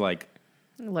saw you like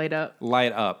Light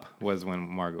up was when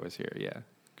Margot was here. Yeah,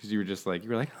 because you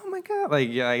were like, oh my God, like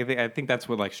yeah, I think that's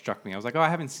what like struck me. I was like, oh, I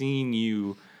haven't seen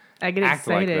you. I get act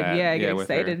excited. Like that, yeah, I get with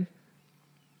her. excited.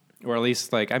 Or at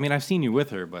least like, I mean, I've seen you with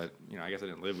her, but I guess I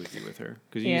didn't live with you with her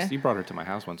because you brought her to my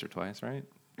house once or twice, right?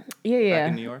 Yeah. Back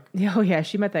in New York. Yeah, oh yeah,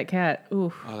 she met that cat.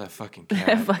 Ooh. Oh, that fucking cat.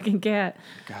 That fucking cat.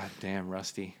 God damn,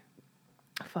 Rusty.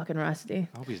 Fucking Rusty.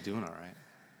 I hope he's doing all right.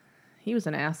 He was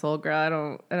an asshole, girl. I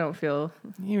don't feel.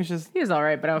 He was all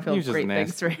right, but I don't feel great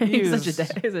things for him. He's such a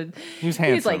dad. He was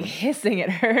handsome. He's like hissing at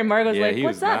her, and Margot's like,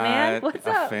 "What's up, man? What's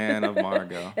up?" A fan of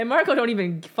Margot. And Margot don't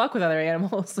even fuck with other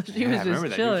animals, so she was just remember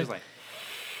that. chilling.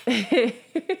 He was just like,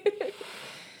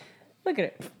 Look at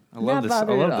it. I love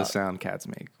the sound cats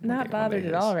make. Not bothered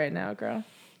at all right now, girl.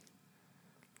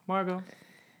 Margot.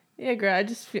 Yeah, girl. I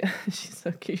just feel she's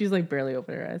so cute. She's like barely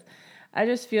opening her eyes. I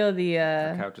just feel the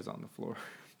couch is on the floor.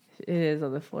 It is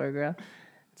on the floor, girl.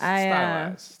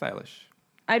 Stylish.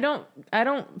 I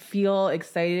don't feel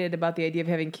excited about the idea of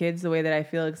having kids the way that I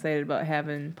feel excited about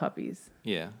having puppies.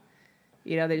 Yeah.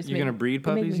 They just You're gonna breed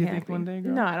puppies, you think, one day,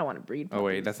 girl? No, I don't want to breed puppies. Oh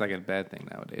wait, that's like a bad thing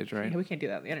nowadays, right? Yeah, we can't do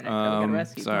that on the internet. We gotta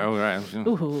rescue sorry, people. all right.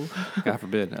 Ooh. God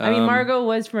forbid. I mean, Margot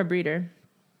was from a breeder.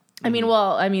 I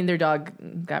mean, their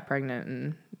dog got pregnant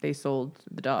and they sold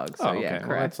the dog. So Oh, okay. yeah, Well,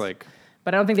 correct. that's like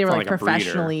But I don't think they were it's like not like a breeder.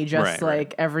 professionally just Right,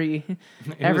 like every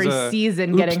was a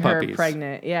season oops getting her puppies.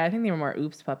 pregnant. Yeah, I think they were more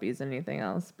oops puppies than anything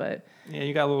else. But yeah.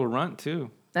 You got a little runt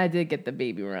too. I did get the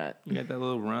baby runt. You got that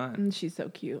little runt, And she's so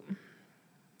cute.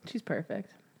 She's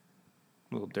perfect.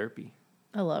 little derpy.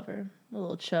 I love her. A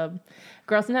little chub.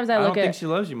 Girl, sometimes I I look don't think at... she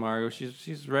loves you, Mario.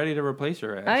 She's ready to replace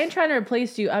her ass. I ain't trying to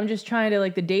replace you. I'm just trying to,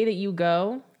 like, the day that you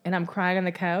go and I'm crying on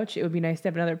the couch, it would be nice to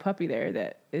have another puppy there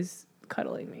that is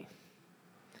cuddling me.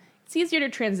 It's easier to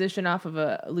transition off of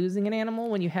losing an animal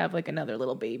when you have, like, another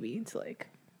little baby to, like...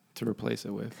 to replace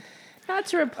it with. Not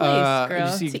to replace, girl. Did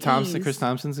you see to ease. Chris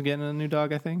Thompson's getting a new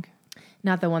dog? I think.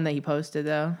 Not the one that he posted,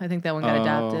 though. I think that one got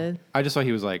adopted. I just saw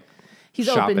he was like. He's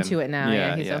shopping. open to it now.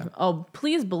 Yeah, he's open. Oh,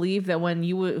 please believe that when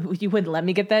you wouldn't let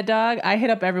me get that dog, I hit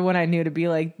up everyone I knew to be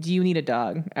like, "Do you need a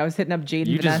dog?" I was hitting up Jade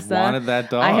and You Vanessa. just wanted that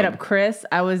dog. I hit up Chris.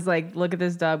 I was like, "Look at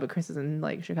this dog," but Chris is in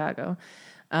like Chicago.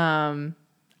 I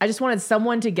just wanted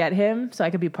someone to get him so I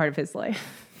could be part of his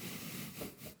life.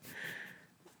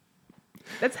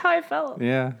 That's how I felt.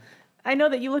 Yeah. I know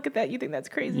that you look at that, you think that's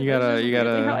crazy. You but gotta- it's just you really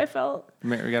gotta- how I felt.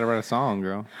 We gotta write a song,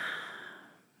 girl.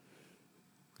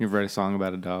 You've write a song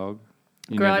about a dog.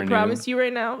 You Girl, I never knew. promise you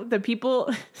right now, the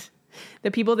people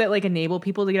that like enable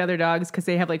people to get other dogs because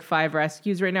they have like 5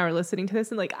 rescues right now are listening to this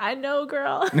and like, I know,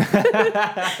 girl.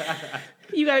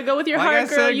 You gotta go with your Like I heart,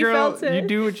 girl. said, You girl, felt it. you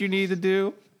do what you need to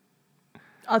do.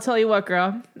 I'll tell you what,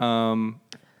 girl.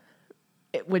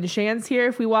 When Shan's here,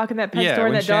 if we walk in that pet Yeah, store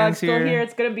and when that dog's Shan's still here- here,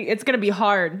 it's gonna be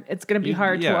hard. It's gonna be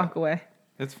hard to yeah. walk away.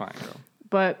 It's fine, girl.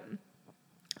 But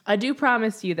I do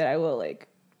promise you that I will like.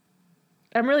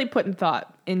 I'm really putting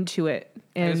thought into it.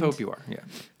 And I just hope you are. Yeah.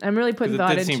 I'm really putting Because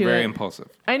thought it did into seem very it. impulsive.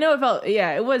 I know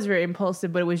it was very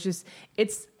impulsive, but it was just,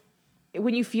 it's,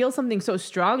 when you feel something so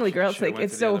strongly, girl, it's Should've like, went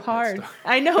it's to the so other pet hard. store.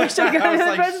 I know I should have gone to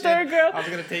the pet store, girl. I was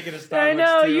gonna take it to Starbucks. I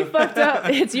know, too. you fucked up.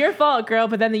 It's your fault, girl,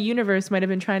 but then the universe might have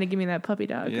been trying to give me that puppy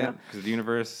dog, Yeah, girl. because the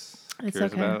universe It's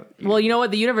cares okay. about you. Well, you know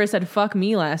what? The universe said, fuck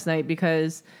me last night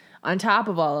because on top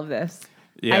of all of this,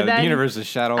 Yeah, the universe just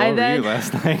shot all over you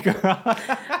last night, girl.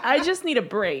 I just need a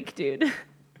break, dude.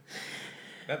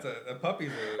 That's a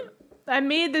puppy's I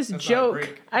made this That's not a joke.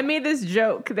 break. I made this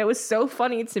joke that was so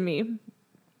funny to me.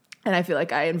 And I feel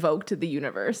like I invoked the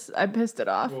universe. I pissed it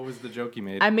off. What was the joke you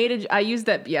made? I used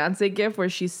that Beyonce gif where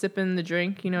she's sipping the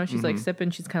drink, you know, she's like sipping,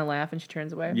 she's kind of laughing, she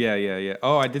turns away. Yeah.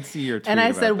 Oh, I did see your tweet. And I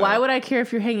about said, why that. would I care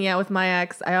if you're hanging out with my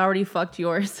ex? I already fucked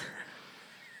yours.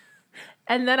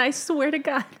 And then I swear to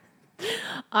God,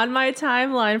 on my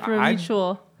timeline from a I-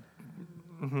 mutual.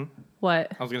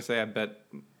 What? I was gonna say, I bet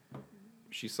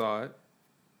she saw it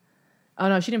Oh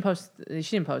no, she didn't post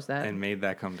that. and made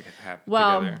that come to happen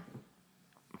Well, together.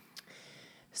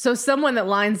 So someone that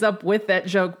lines up with that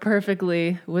joke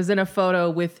perfectly was in a photo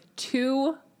with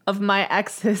 2 of my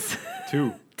exes.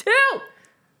 2. 2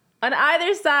 on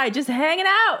either side, just hanging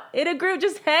out in a group,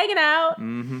 just hanging out.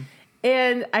 Mm-hmm.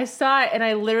 And I saw it and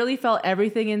I literally felt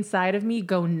everything inside of me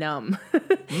go numb.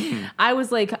 I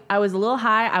was a little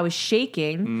high. I was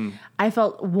shaking. I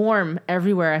felt warm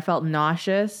everywhere. I felt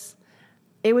nauseous.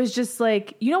 It was just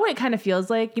like, you know what it kind of feels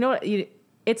like? You know what?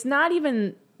 It's not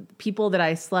even people that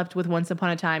I slept with once upon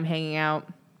a time hanging out.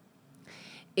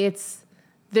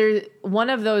 They're one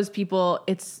of those people.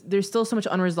 There's still so much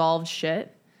unresolved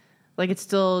shit. Like it's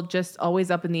still just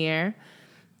always up in the air.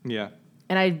 Yeah.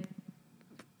 And I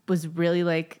was really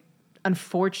like,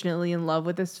 unfortunately in love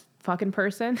with this fucking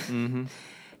person. Mm-hmm.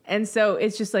 And so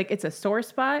it's just like, it's a sore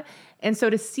spot. And so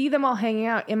to see them all hanging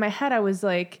out in my head, I was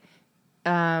like,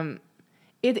 you know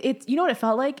what it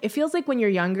felt like? It feels like when you're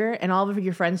younger and all of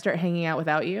your friends start hanging out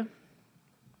without you.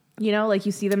 You know, like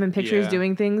you see them in pictures Yeah.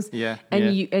 doing things. Yeah.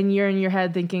 And yeah. you're in your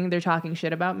head thinking they're talking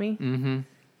shit about me. Mm-hmm.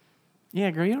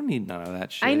 Yeah, girl, you don't need none of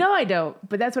that shit. I know I don't,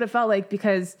 but that's what it felt like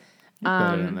because You're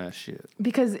better than that shit.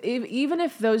 Because even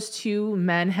if those 2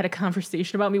 men had a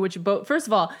conversation about me, which first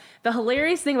of all, the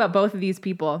hilarious thing about both of these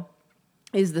people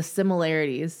is the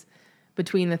similarities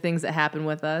between the things that happen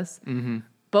with us. Mm-hmm.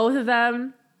 Both of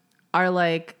them are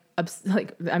I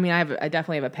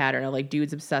definitely have a pattern of like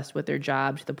dudes obsessed with their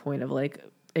job to the point of like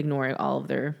ignoring all of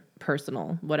their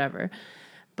personal whatever.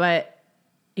 But,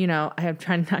 you know, I am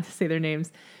trying not to say their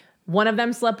names. One of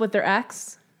them slept with their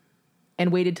ex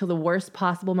and waited till the worst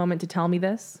possible moment to tell me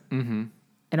this. Mm-hmm.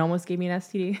 And almost gave me an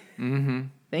STD. Mm-hmm.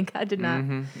 Thank God did not.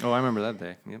 Mm-hmm. Oh, I remember that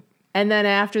day. Yep. And then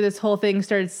after this whole thing,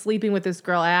 started sleeping with this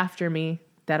girl after me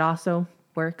that also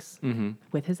works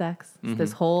with his ex. It's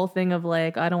this whole thing of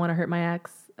like, I don't want to hurt my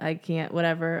ex. I can't,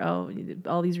 whatever. Oh,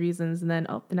 all these reasons. And then,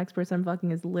 the next person I'm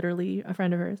fucking is literally a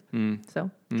friend of hers. So,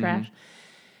 trash.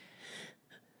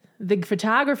 The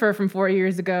photographer from 4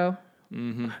 years ago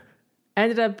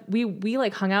ended up, we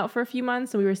like hung out for a few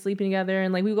months and we were sleeping together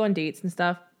and like we would go on dates and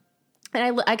stuff.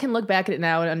 And I can look back at it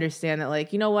now and understand that,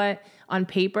 like, you know what? On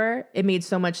paper, it made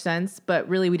so much sense, but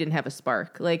really we didn't have a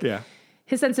spark. Like,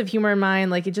 his sense of humor and mine,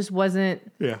 like, it just wasn't.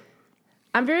 Yeah.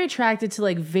 I'm very attracted to,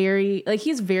 like,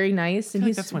 he's very nice. And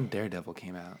that's when Daredevil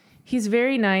came out. He's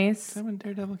very nice. Is that when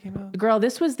Daredevil came out? Girl,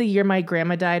 this was the year my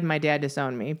grandma died and my dad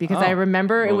disowned me. Because I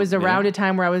remember it was around a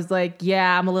time where I was like,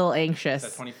 yeah, I'm a little anxious.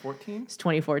 Is that 2014? It's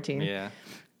 2014. Yeah.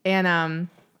 And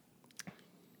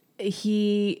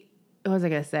what was I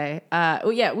gonna say?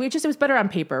 It was better on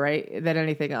paper, right, than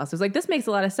anything else. It was like, this makes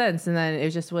a lot of sense, and then it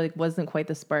just like wasn't quite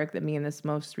the spark that me and this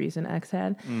most recent ex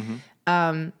had.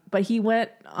 Mm-hmm. But he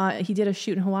did a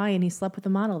shoot in Hawaii, and he slept with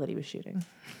the model that he was shooting.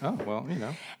 Oh, well, you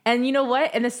know. And you know what?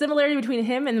 And the similarity between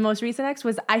him and the most recent ex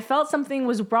was I felt something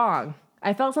was wrong.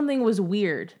 I felt something was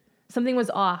weird. Something was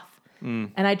off.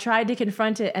 And I tried to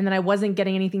confront it, and then I wasn't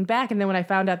getting anything back. And then when I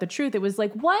found out the truth, it was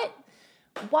like, what?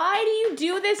 Why do you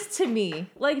do this to me?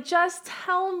 Like, just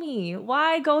tell me.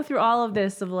 Why go through all of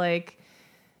this of, like,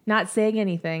 not saying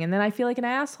anything? And then I feel like an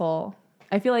asshole.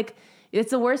 I feel like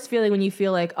it's the worst feeling when you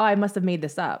feel like, oh, I must have made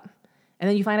this up. And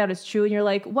then you find out it's true, and you're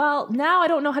like, well, now I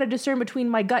don't know how to discern between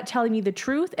my gut telling me the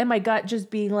truth and my gut just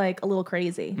being, like, a little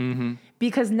crazy. Mm-hmm.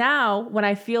 Because now, when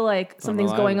I feel like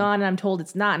something's going on and I'm told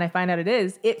it's not, and I find out it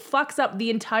is, it fucks up the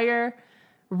entire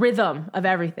rhythm of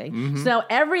everything. Mm-hmm. So now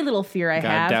every little fear I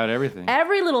have, doubt everything.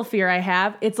 Every little fear I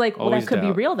have, it's like, well, that could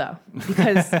be real though,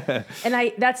 because,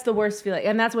 that's the worst feeling,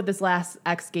 and that's what this last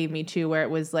ex gave me too, where it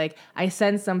was like, I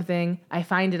sense something, I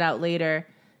find it out later,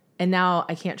 and now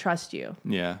I can't trust you.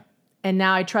 Yeah. And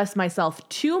now I trust myself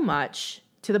too much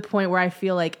to the point where I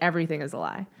feel like everything is a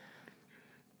lie.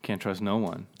 Can't trust no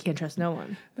one. Can't trust no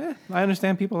one. I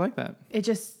understand people like that.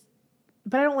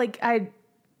 But I don't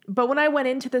But when I went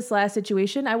into this last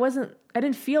situation, I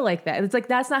didn't feel like that. It's like,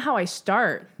 that's not how I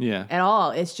start. Yeah. At all.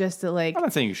 It's just that, like, I'm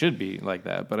not saying you should be like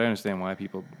that, but I understand why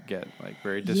people get like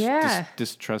very distrusting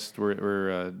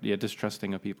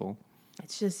of people.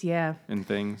 It's just, and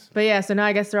things. But so now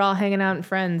I guess they're all hanging out and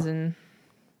friends and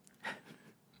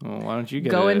well, why don't you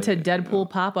go into Deadpool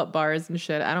pop-up bars and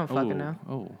shit. I don't fucking know.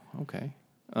 Oh, okay.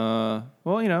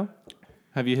 Well, you know,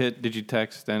 did you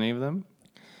text any of them?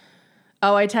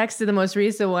 Oh, I texted the most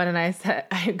recent one, and I said,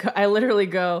 I literally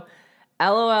go,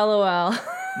 LOL.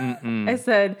 I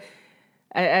said,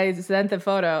 I sent the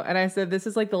photo, and I said, this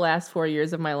is like the last 4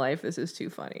 years of my life. This is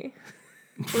too funny.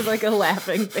 With like a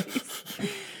laughing face.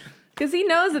 Because he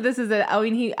knows that this is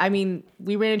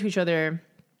we ran into each other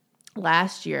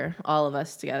last year, all of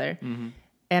us together. Mm-hmm.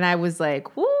 And I was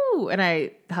like, woo! And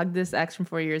I hugged this ex from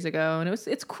 4 years ago, and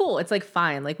it's cool. It's like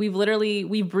fine. Like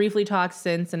we've briefly talked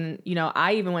since, and you know,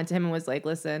 I even went to him and was like,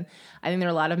 listen, I think there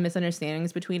are a lot of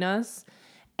misunderstandings between us,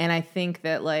 and I think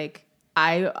that like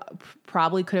I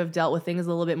probably could have dealt with things a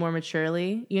little bit more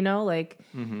maturely. You know, like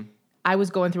I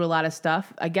was going through a lot of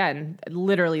stuff. Again,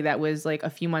 literally, that was like a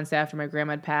few months after my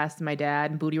grandma had passed, and my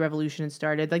dad and Booty Revolution had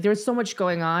started. Like there was so much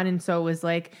going on, and so it was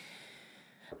like,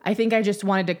 I think I just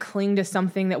wanted to cling to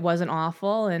something that wasn't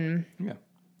awful, and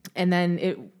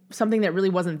then something that really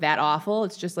wasn't that awful.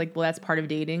 It's just like, well, that's part of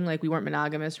dating. Like we weren't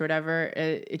monogamous or whatever.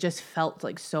 It just felt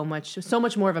like so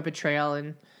much more of a betrayal,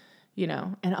 and you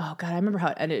know. And oh god, I remember how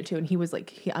it ended too. And he was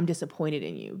like, I'm disappointed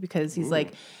in you, because he's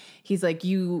like,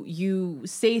 you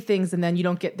say things and then you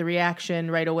don't get the reaction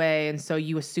right away, and so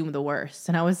you assume the worst.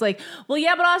 And I was like, well,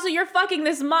 yeah, but also you're fucking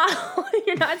this model.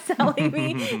 You're not telling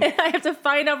me, and I have to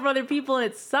find out from other people, and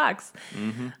it sucks.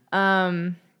 Mm-hmm.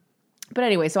 But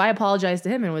anyway, so I apologized to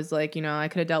him and was like, you know, I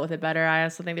could have dealt with it better. I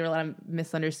also think there were a lot of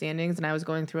misunderstandings, and I was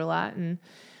going through a lot, and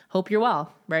hope you're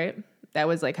well, right? That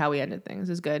was like how we ended things.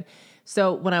 It was good.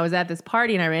 So when I was at this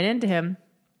party and I ran into him,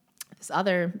 this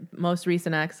other most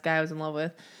recent ex guy I was in love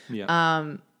with, we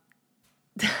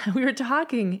were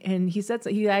talking, and he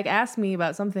like asked me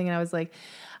about something, and I was like,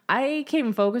 I can't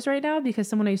even focus right now because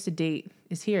someone I used to date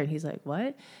is here. And he's like,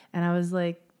 what? And I was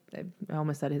like, I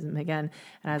almost said his name again.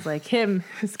 And I was like,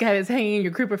 this guy is hanging in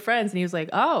your group of friends. And he was like,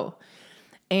 oh.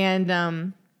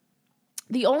 And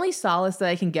the only solace that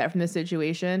I can get from this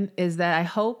situation is that I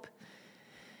hope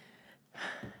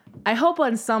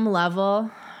on some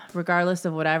level, regardless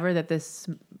of whatever, that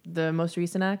the most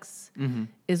recent ex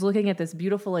is looking at this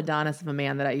beautiful Adonis of a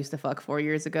man that I used to fuck 4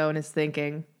 years ago and is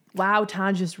thinking, wow,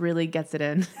 Ton just really gets it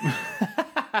in.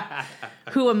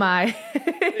 Who am I?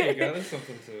 There you go. There's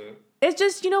something to it. It's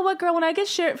just, you know what, girl, when I get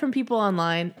shit from people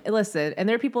online, listen, and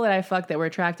there are people that I fuck that were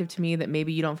attractive to me that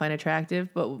maybe you don't find attractive,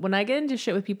 but when I get into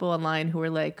shit with people online who are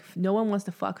like, no one wants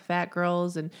to fuck fat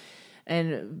girls, and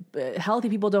healthy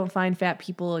people don't find fat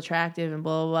people attractive, and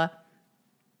blah, blah, blah.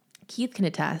 Keith can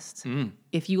attest.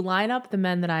 If you line up the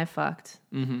men that I fucked,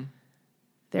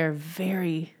 they're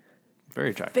very, Very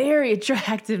attractive. very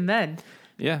attractive men.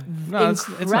 Yeah. No, it's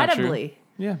not true. Incredibly.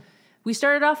 Yeah. We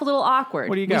started off a little awkward.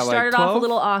 What do you got? We started like 12? off a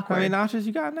little awkward. How many notches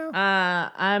you got now?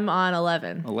 I'm on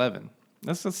 11. 11.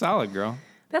 That's a solid, girl.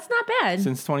 That's not bad.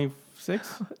 Since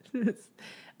 26?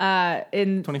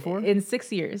 In 24? In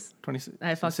 6 years, 26.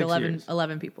 I fucked 6 years.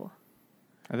 11 people.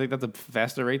 I think that's a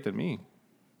faster rate than me.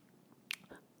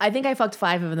 I think I fucked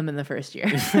 5 of them in the first year.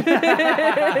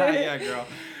 Yeah, girl.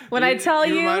 When I tell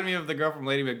you, remind me of the girl from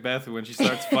Lady Macbeth who, when she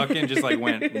starts fucking, just like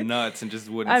went nuts and just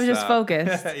wouldn't I'm stop. just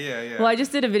focused. Yeah. Well, I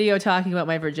just did a video talking about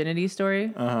my virginity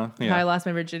story. Yeah. How I lost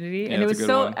my virginity, and it that's was a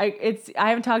good one. I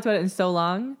haven't talked about it in so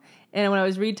long, and when I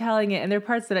was retelling it, and there are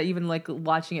parts that I even like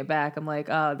watching it back, I'm like,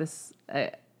 oh, this.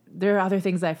 There are other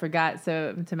things I forgot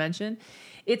to mention.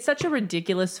 It's such a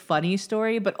ridiculous, funny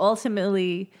story, but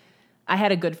ultimately, I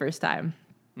had a good first time.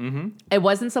 Mm-hmm. It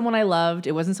wasn't someone I loved.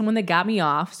 It wasn't someone that got me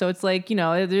off. So it's like,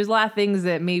 there's a lot of things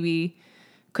that maybe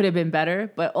could have been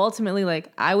better. But ultimately,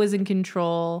 like, I was in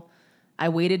control. I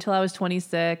waited till I was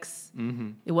 26.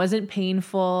 Mm-hmm. It wasn't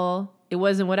painful. It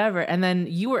wasn't whatever. And then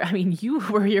you were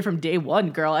here from day one,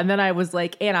 girl. And then I was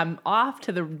like, and I'm off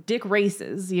to the dick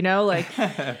races, like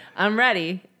I'm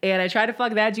ready. And I tried to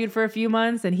fuck that dude for a few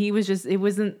months, and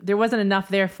there wasn't enough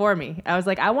there for me. I was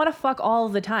like, I want to fuck all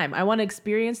of the time. I want to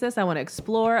experience this. I want to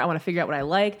explore. I want to figure out what I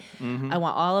like. Mm-hmm. I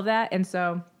want all of that. And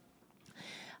so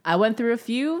I went through a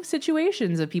few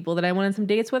situations of people that I went on some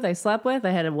dates with, I slept with. I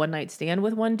had a one night stand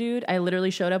with one dude. I literally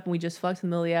showed up and we just fucked in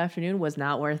the middle of the afternoon. Was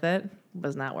not worth it.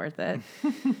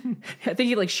 I think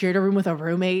he like shared a room with a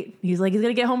roommate. He's like, he's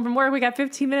going to get home from work. We got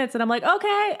 15 minutes. And I'm like,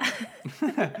 okay.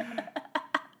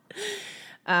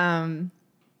 And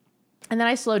then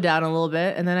I slowed down a little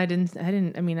bit, and then I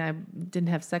didn't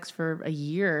have sex for a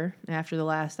year after the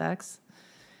last ex,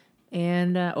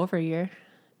 and over a year.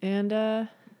 And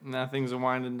now things are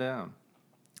winding down.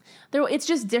 It's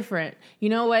just different. You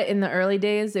know what? In the early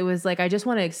days, it was like I just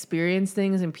want to experience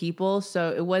things and people. So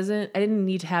I didn't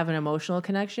need to have an emotional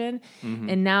connection. Mm-hmm.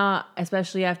 And now,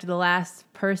 especially after the last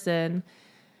person,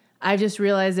 I just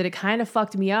realized that it kind of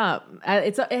fucked me up.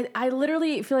 I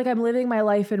literally feel like I'm living my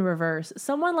life in reverse.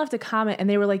 Someone left a comment and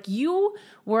they were like, you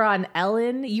were on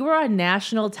Ellen, you were on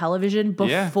national television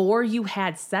before you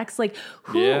had sex. Like,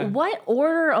 what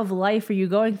order of life are you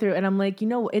going through? And I'm like,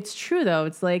 it's true though.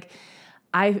 It's like,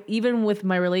 even with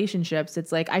my relationships,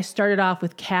 it's like I started off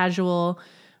with casual,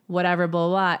 whatever, blah,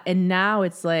 blah. And now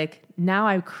it's like, now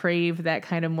I crave that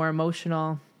kind of more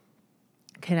emotional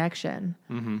connection.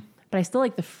 Mm-hmm. But I still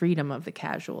like the freedom of the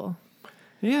casual.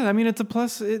 Yeah, I mean, it's a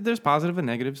plus. There's positive and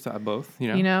negatives to both.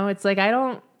 It's like I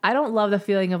don't love the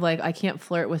feeling of like I can't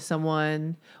flirt with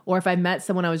someone, or if I met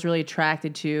someone I was really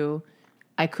attracted to,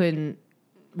 I couldn't,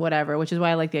 whatever. Which is why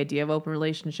I like the idea of open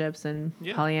relationships and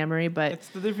polyamory. But it's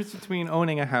the difference between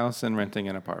owning a house and renting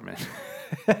an apartment.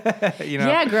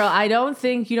 Yeah, girl. I don't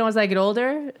think, as I get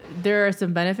older, there are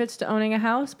some benefits to owning a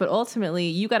house, but ultimately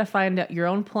you got to find your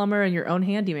own plumber and your own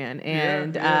handyman.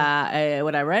 And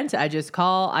when I rent, I just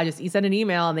send an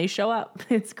email and they show up.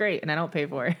 It's great. And I don't pay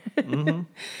for it.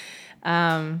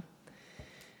 Mm-hmm.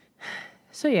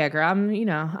 So yeah, girl,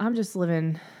 I'm just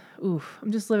living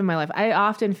my life. I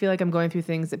often feel like I'm going through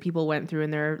things that people went through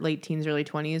in their late teens, early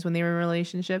 20s when they were in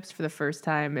relationships for the first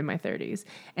time in my 30s.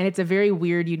 And it's a very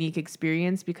weird, unique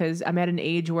experience because I'm at an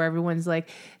age where everyone's like,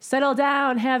 settle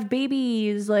down, have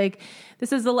babies. Like,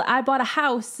 I bought a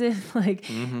house and like,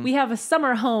 we have a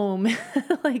summer home.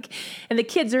 Like, and the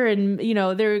kids are in,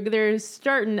 they're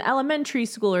starting elementary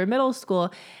school or middle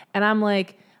school. And I'm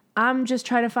like, I'm just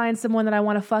trying to find someone that I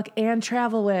want to fuck and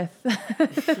travel with. Like,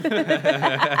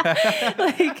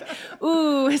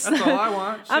 ooh. That's all I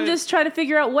want. I'm just trying to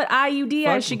figure out what IUD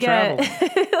I should get.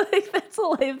 Like, that's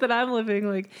the life that I'm living.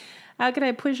 Like, how can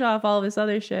I push off all this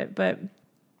other shit? But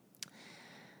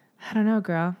I don't know,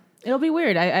 girl. It'll be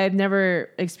weird. I've never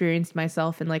experienced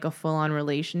myself in like a full-on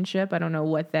relationship. I don't know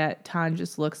what that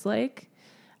Tanjus looks like.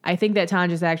 I think that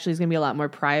Tanjus actually is going to be a lot more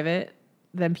private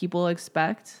than people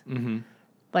expect. Mm-hmm.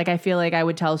 Like, I feel like I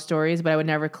would tell stories, but I would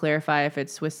never clarify if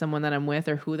it's with someone that I'm with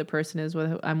or who the person is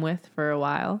I'm with for a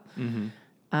while. Mm-hmm.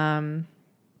 And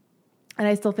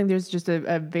I still think there's just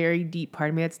a very deep part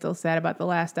of me that's still sad about the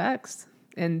last ex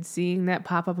and seeing that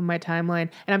pop up in my timeline.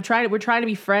 And we're trying to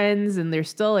be friends and there's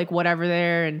still like whatever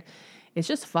there. And it's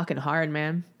just fucking hard,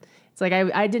 man. It's like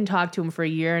I didn't talk to him for a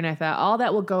year and I thought all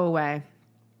that will go away.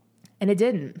 And it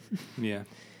didn't. Yeah.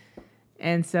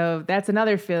 And so that's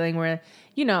another feeling where,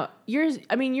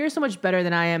 you're so much better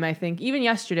than I am, I think. Even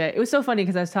yesterday, it was so funny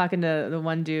because I was talking to the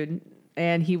one dude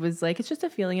And he was like, it's just a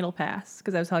feeling, it'll pass.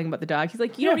 Because I was talking about the dog. He's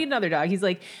like, you don't need another dog. He's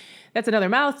like, that's another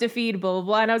mouth to feed, blah, blah,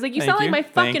 blah. And I was like, you Thank sound like you. my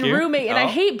Thank fucking you. roommate. And I Oh,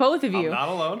 hate both of you. I'm not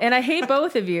alone. And I hate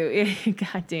both of you.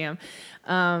 God damn.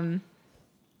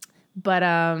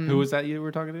 Who was that you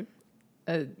were talking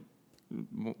to?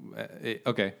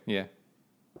 Okay, yeah.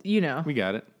 You know. We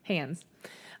got it. Hands.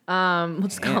 We'll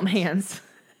just call them hands.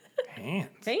 Hands.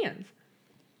 Hands.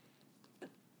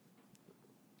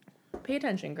 Pay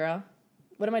attention, girl.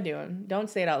 What am I doing? Don't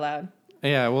say it out loud.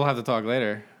 Yeah, we'll have to talk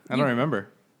later. I don't remember.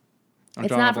 I'm It's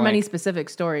drawing not a from any blank. specific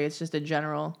story. It's just a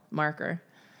general marker.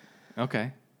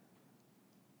 Okay.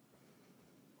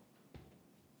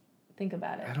 Think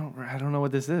about it. I don't know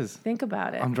what this is. Think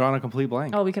about it. I'm drawing a complete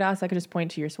blank. Oh, we could also, I could just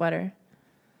point to your sweater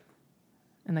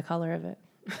and the color of it.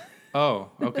 Oh,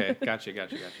 okay. Gotcha.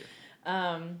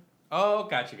 Oh,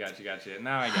 gotcha.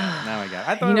 Now I got it.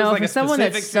 I thought You it was know, like for a someone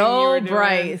specific that's thing you were so doing.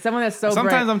 bright, someone that's so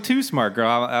Sometimes bright. I'm too smart, girl.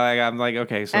 I'm like,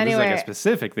 okay, so this is like Anyway. a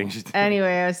specific thing she's doing. Anyway,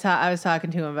 I was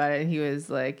talking to him about it, and he was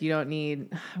like, "You don't need."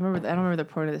 I don't remember the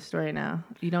part of the story now.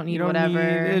 You don't need You don't whatever.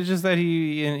 it's just that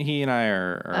he and I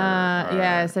are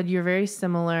Yeah, I said you're very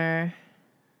similar.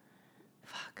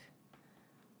 Fuck.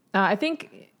 I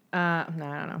think. No, I don't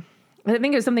know. I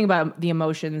think it was something about the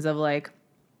emotions of like.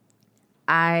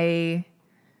 I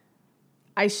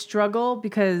struggle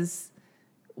because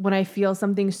when I feel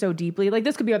something so deeply, like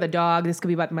this could be about the dog, this could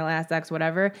be about my last ex,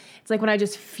 whatever. It's like when I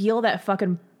just feel that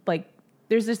fucking like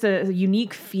there's just a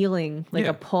unique feeling, like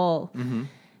Yeah. a pull. Mm-hmm.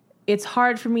 It's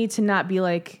hard for me to not be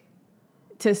like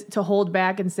to hold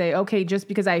back and say, okay, just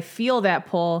because I feel that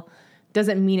pull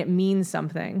doesn't mean it means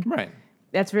something. Right.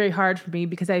 That's very hard for me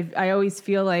because I always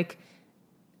feel like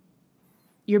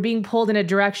you're being pulled in a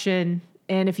direction,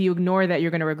 and if you ignore that, you're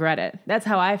going to regret it. That's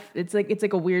how it's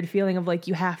like a weird feeling of like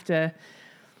you have to.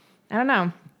 I don't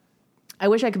know. I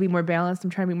wish I could be more balanced. I'm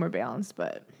trying to be more balanced,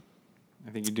 but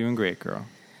I think you're doing great, girl.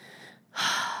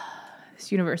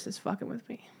 this universe is fucking with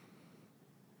me.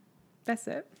 That's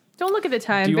it. Don't look at the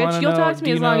time, Do you bitch. wanna You'll know- talk to me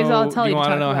do as long as I'll tell Do you you to want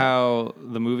to talk know about. how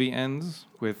the movie ends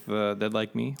with Dead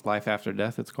Like Me? Life After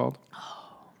Death, it's called.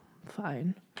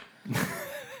 Fine.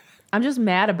 I'm just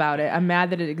mad about it. I'm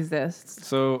mad that it exists.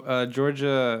 So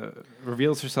Georgia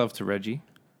reveals herself to Reggie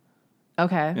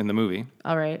Okay. in the movie,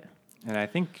 All right. and I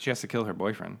think she has to kill her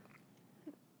boyfriend,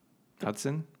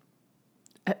 Hudson.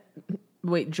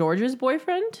 Wait, George's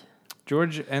boyfriend?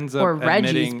 George ends up Or Reggie's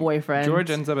admitting, boyfriend. George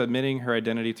ends up admitting her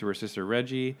identity to her sister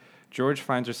Reggie. George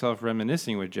finds herself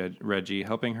reminiscing with Reggie,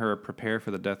 helping her prepare for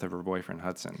the death of her boyfriend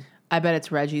Hudson. I bet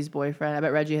it's Reggie's boyfriend. I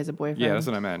bet Reggie has a boyfriend. Yeah, that's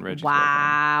what I meant. Reggie's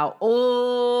Wow.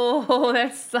 Oh,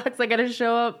 that sucks. I gotta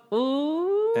show up.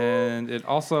 Ooh. boyfriend. And it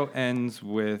also ends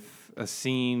with a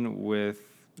scene with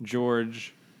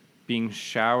George being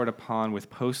showered upon with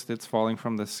Post-its falling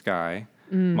from the sky,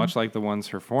 much like the ones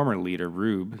her former leader,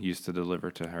 Rube, used to deliver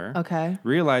to her. Okay.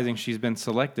 Realizing she's been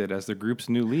selected as the group's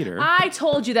new leader, I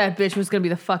told you that bitch was gonna be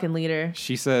the fucking leader.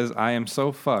 she says, "I am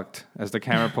so fucked," as the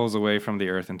camera pulls away from the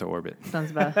Earth into orbit.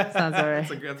 Sounds about alright. That's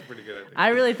pretty good, I think. I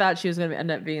really thought she was gonna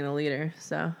end up being the leader.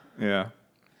 So, Yeah.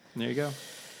 There you go.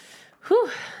 whew.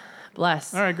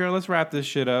 Bless. All right, girl, let's wrap this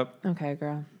shit up. Okay,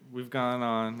 girl. We've gone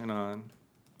on and on.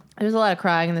 There's a lot of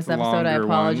crying in this episode. I Longer one.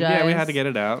 apologize. Yeah, we had to get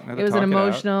it out. Had to It was an talk it out.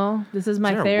 emotional. This is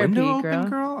my Is there therapy, a window girl. open,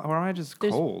 girl? Or am I just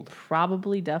There's cold?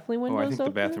 probably definitely Oh, windows I think the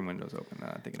open. bathroom window's open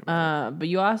now. I'm thinking about it. But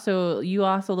you also a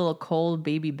little cold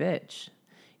baby bitch.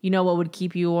 You know what would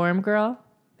keep you warm, girl?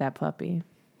 That puppy.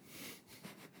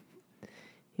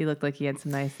 He looked like he had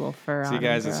some nice little fur See, on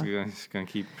guys, him, it's girl. gonna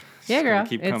keep. Yeah, it's gonna girl.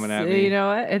 keep It's, coming at me. You know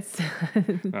what? It's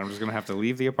I'm just gonna have to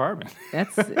leave the apartment.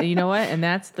 that's you know what, and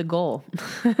that's the goal.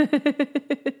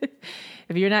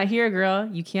 If you're not here, girl,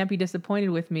 you can't be disappointed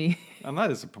with me I'm not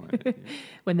disappointed.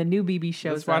 when the new BB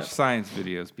shows Let's watch up. science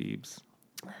videos, Beebs.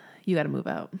 You got to move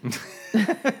out.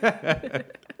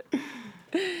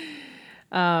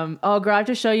 Oh, girl, I have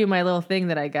to show you my little thing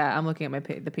that I got. I'm looking at my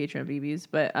the Patreon BBs,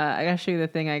 but I got to show you the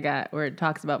thing I got where it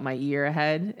talks about my year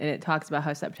ahead, and it talks about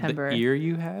how September, The ear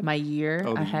you had? my year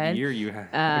Oh, the ahead, year you had.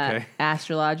 Okay.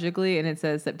 astrologically, and it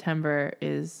says September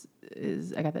is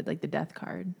I got that like the death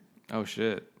card, Oh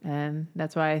shit. and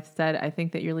that's why I said I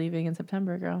think that you're leaving in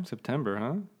September, girl. September,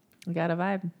 huh? We got a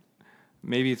vibe.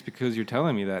 Maybe it's because you're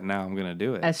telling me that now I'm gonna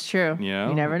do it. That's true. You know?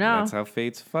 You never know. That's how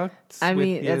fate's fucked. I with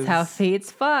mean, that's how yous.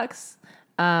 fate's fucks.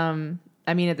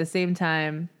 I mean, at the same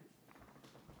time,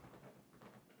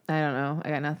 I don't know. I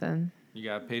got nothing. You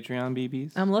got Patreon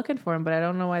BBs? I'm looking for them, but I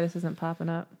don't know why this isn't popping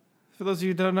up. For those of you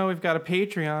who don't know, we've got a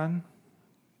Patreon.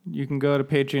 You can go to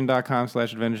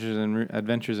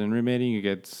patreon.com/adventures in roommating. You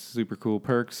get super cool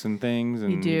perks and things,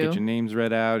 and You do. you get your names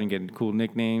read out, and get cool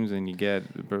nicknames, and you get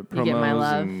promos, get my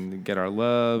love. and you get our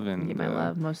love, and Get my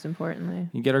love, most importantly.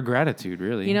 You get our gratitude,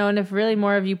 really. You know, and if really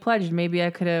more of you pledged, maybe I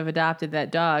could have adopted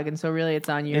that dog. And so really it's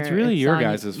on your... it's really your on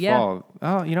guys' yeah. fault.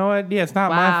 Oh, you know what? Yeah, it's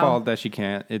not my Wow. fault that she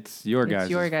can't. It's your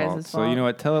guys' fault. So you know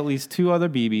what? Tell at least 2 other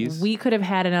BBs. We could have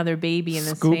had another baby in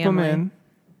this Scoop family. them in.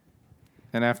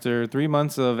 And after 3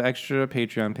 months of extra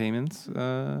Patreon payments,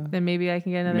 Then maybe I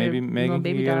can get another maybe little Megan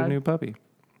baby can get dog. a new puppy.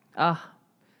 Oh,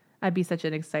 I'd be such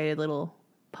an excited little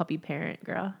puppy parent,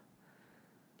 girl.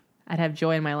 I'd have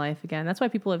joy in my life again. That's why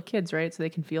people have kids, right? So they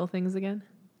can feel things again.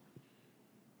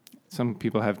 Some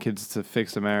people have kids to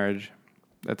fix a marriage.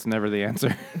 That's never the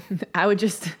answer. I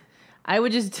just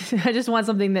want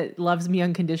something that loves me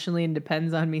unconditionally and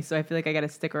depends on me. So I feel like I got to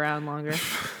stick around longer.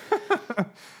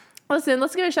 Listen,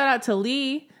 let's give a shout out to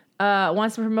Lee.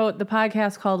 Wants to promote the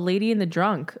podcast called Lady and the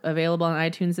Drunk, available on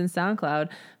iTunes and SoundCloud.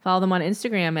 Follow them on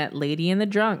Instagram at Lady and the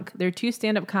Drunk. They're 2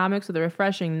 stand-up comics with a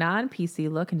refreshing, non-PC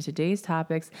look into today's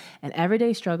topics and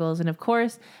everyday struggles. And of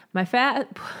course, my fat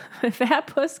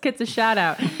puss gets a shout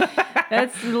out.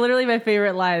 That's literally my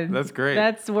favorite line. That's great.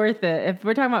 That's worth it. If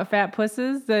we're talking about fat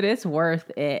pusses, then it's worth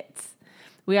it.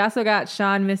 We also got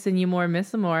Sean missing you more,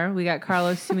 miss more. We got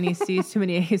Carlos, too many C's, too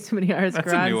many A's, too many R's.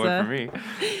 That's a new one for me.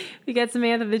 We got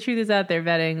Samantha, the truth is out there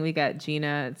vetting. We got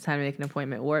Gina, it's time to make an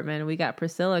appointment, Wortman. We got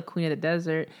Priscilla, Queen of the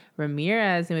Desert.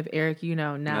 Ramirez, and we have Eric,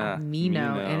 now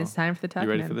Mino. And it's time for the Tuckman. You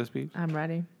ready for this beat? I'm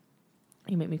ready.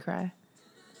 You make me cry.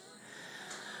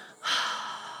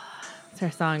 It's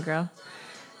our song, girl.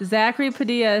 Zachary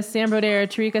Padilla, Sam Brodera,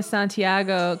 Tarika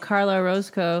Santiago, Carla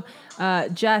Orozco,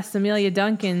 Jess, Amelia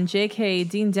Duncan, JK,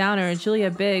 Dean Downer, Julia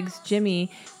Biggs,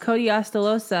 Jimmy, Cody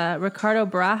Ostalosa, Ricardo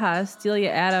Barajas, Delia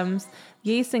Adams,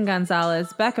 Yason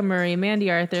Gonzalez, Becca Murray,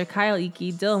 Mandy Arthur, Kyle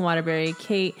Icky, Dylan Waterbury,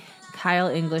 Kate, Kyle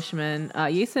Englishman.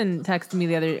 Yason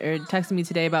texted me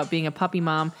today about being a puppy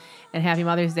mom and Happy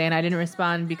Mother's Day, and I didn't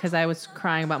respond because I was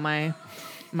crying about my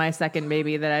second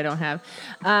baby that I don't have.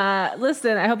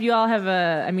 Listen, I hope you all have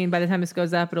by the time this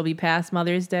goes up, it'll be past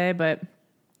Mother's Day, but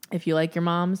if you like your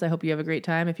moms, I hope you have a great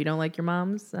time. If you don't like your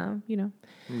moms, Go, eat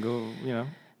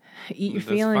your that's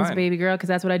feelings, fine. baby girl, because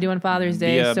that's what I do on Father's Be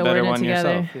Day. a So better we're in it one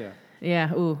together. yourself.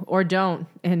 Yeah, or don't,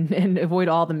 and avoid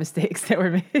all the mistakes that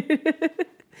were made.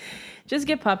 Just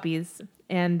get puppies,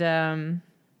 and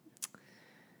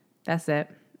that's it.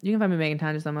 You can find me Megan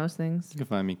Tonjes on most things. You can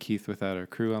find me Keith without a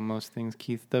crew on most things.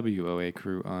 Keith WOA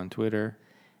crew on Twitter.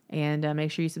 And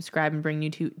make sure you subscribe and bring you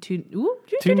two new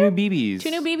BBs. 2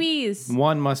 new BBs.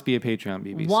 One must be a Patreon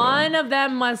BB. One of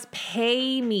them must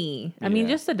pay me. I mean,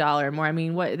 Yeah. just $1 or more. I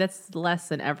mean, what? That's less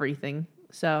than everything.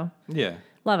 So Yeah.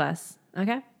 love us.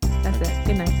 Okay, that's it.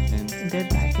 Good night And and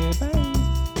goodbye. Goodbye.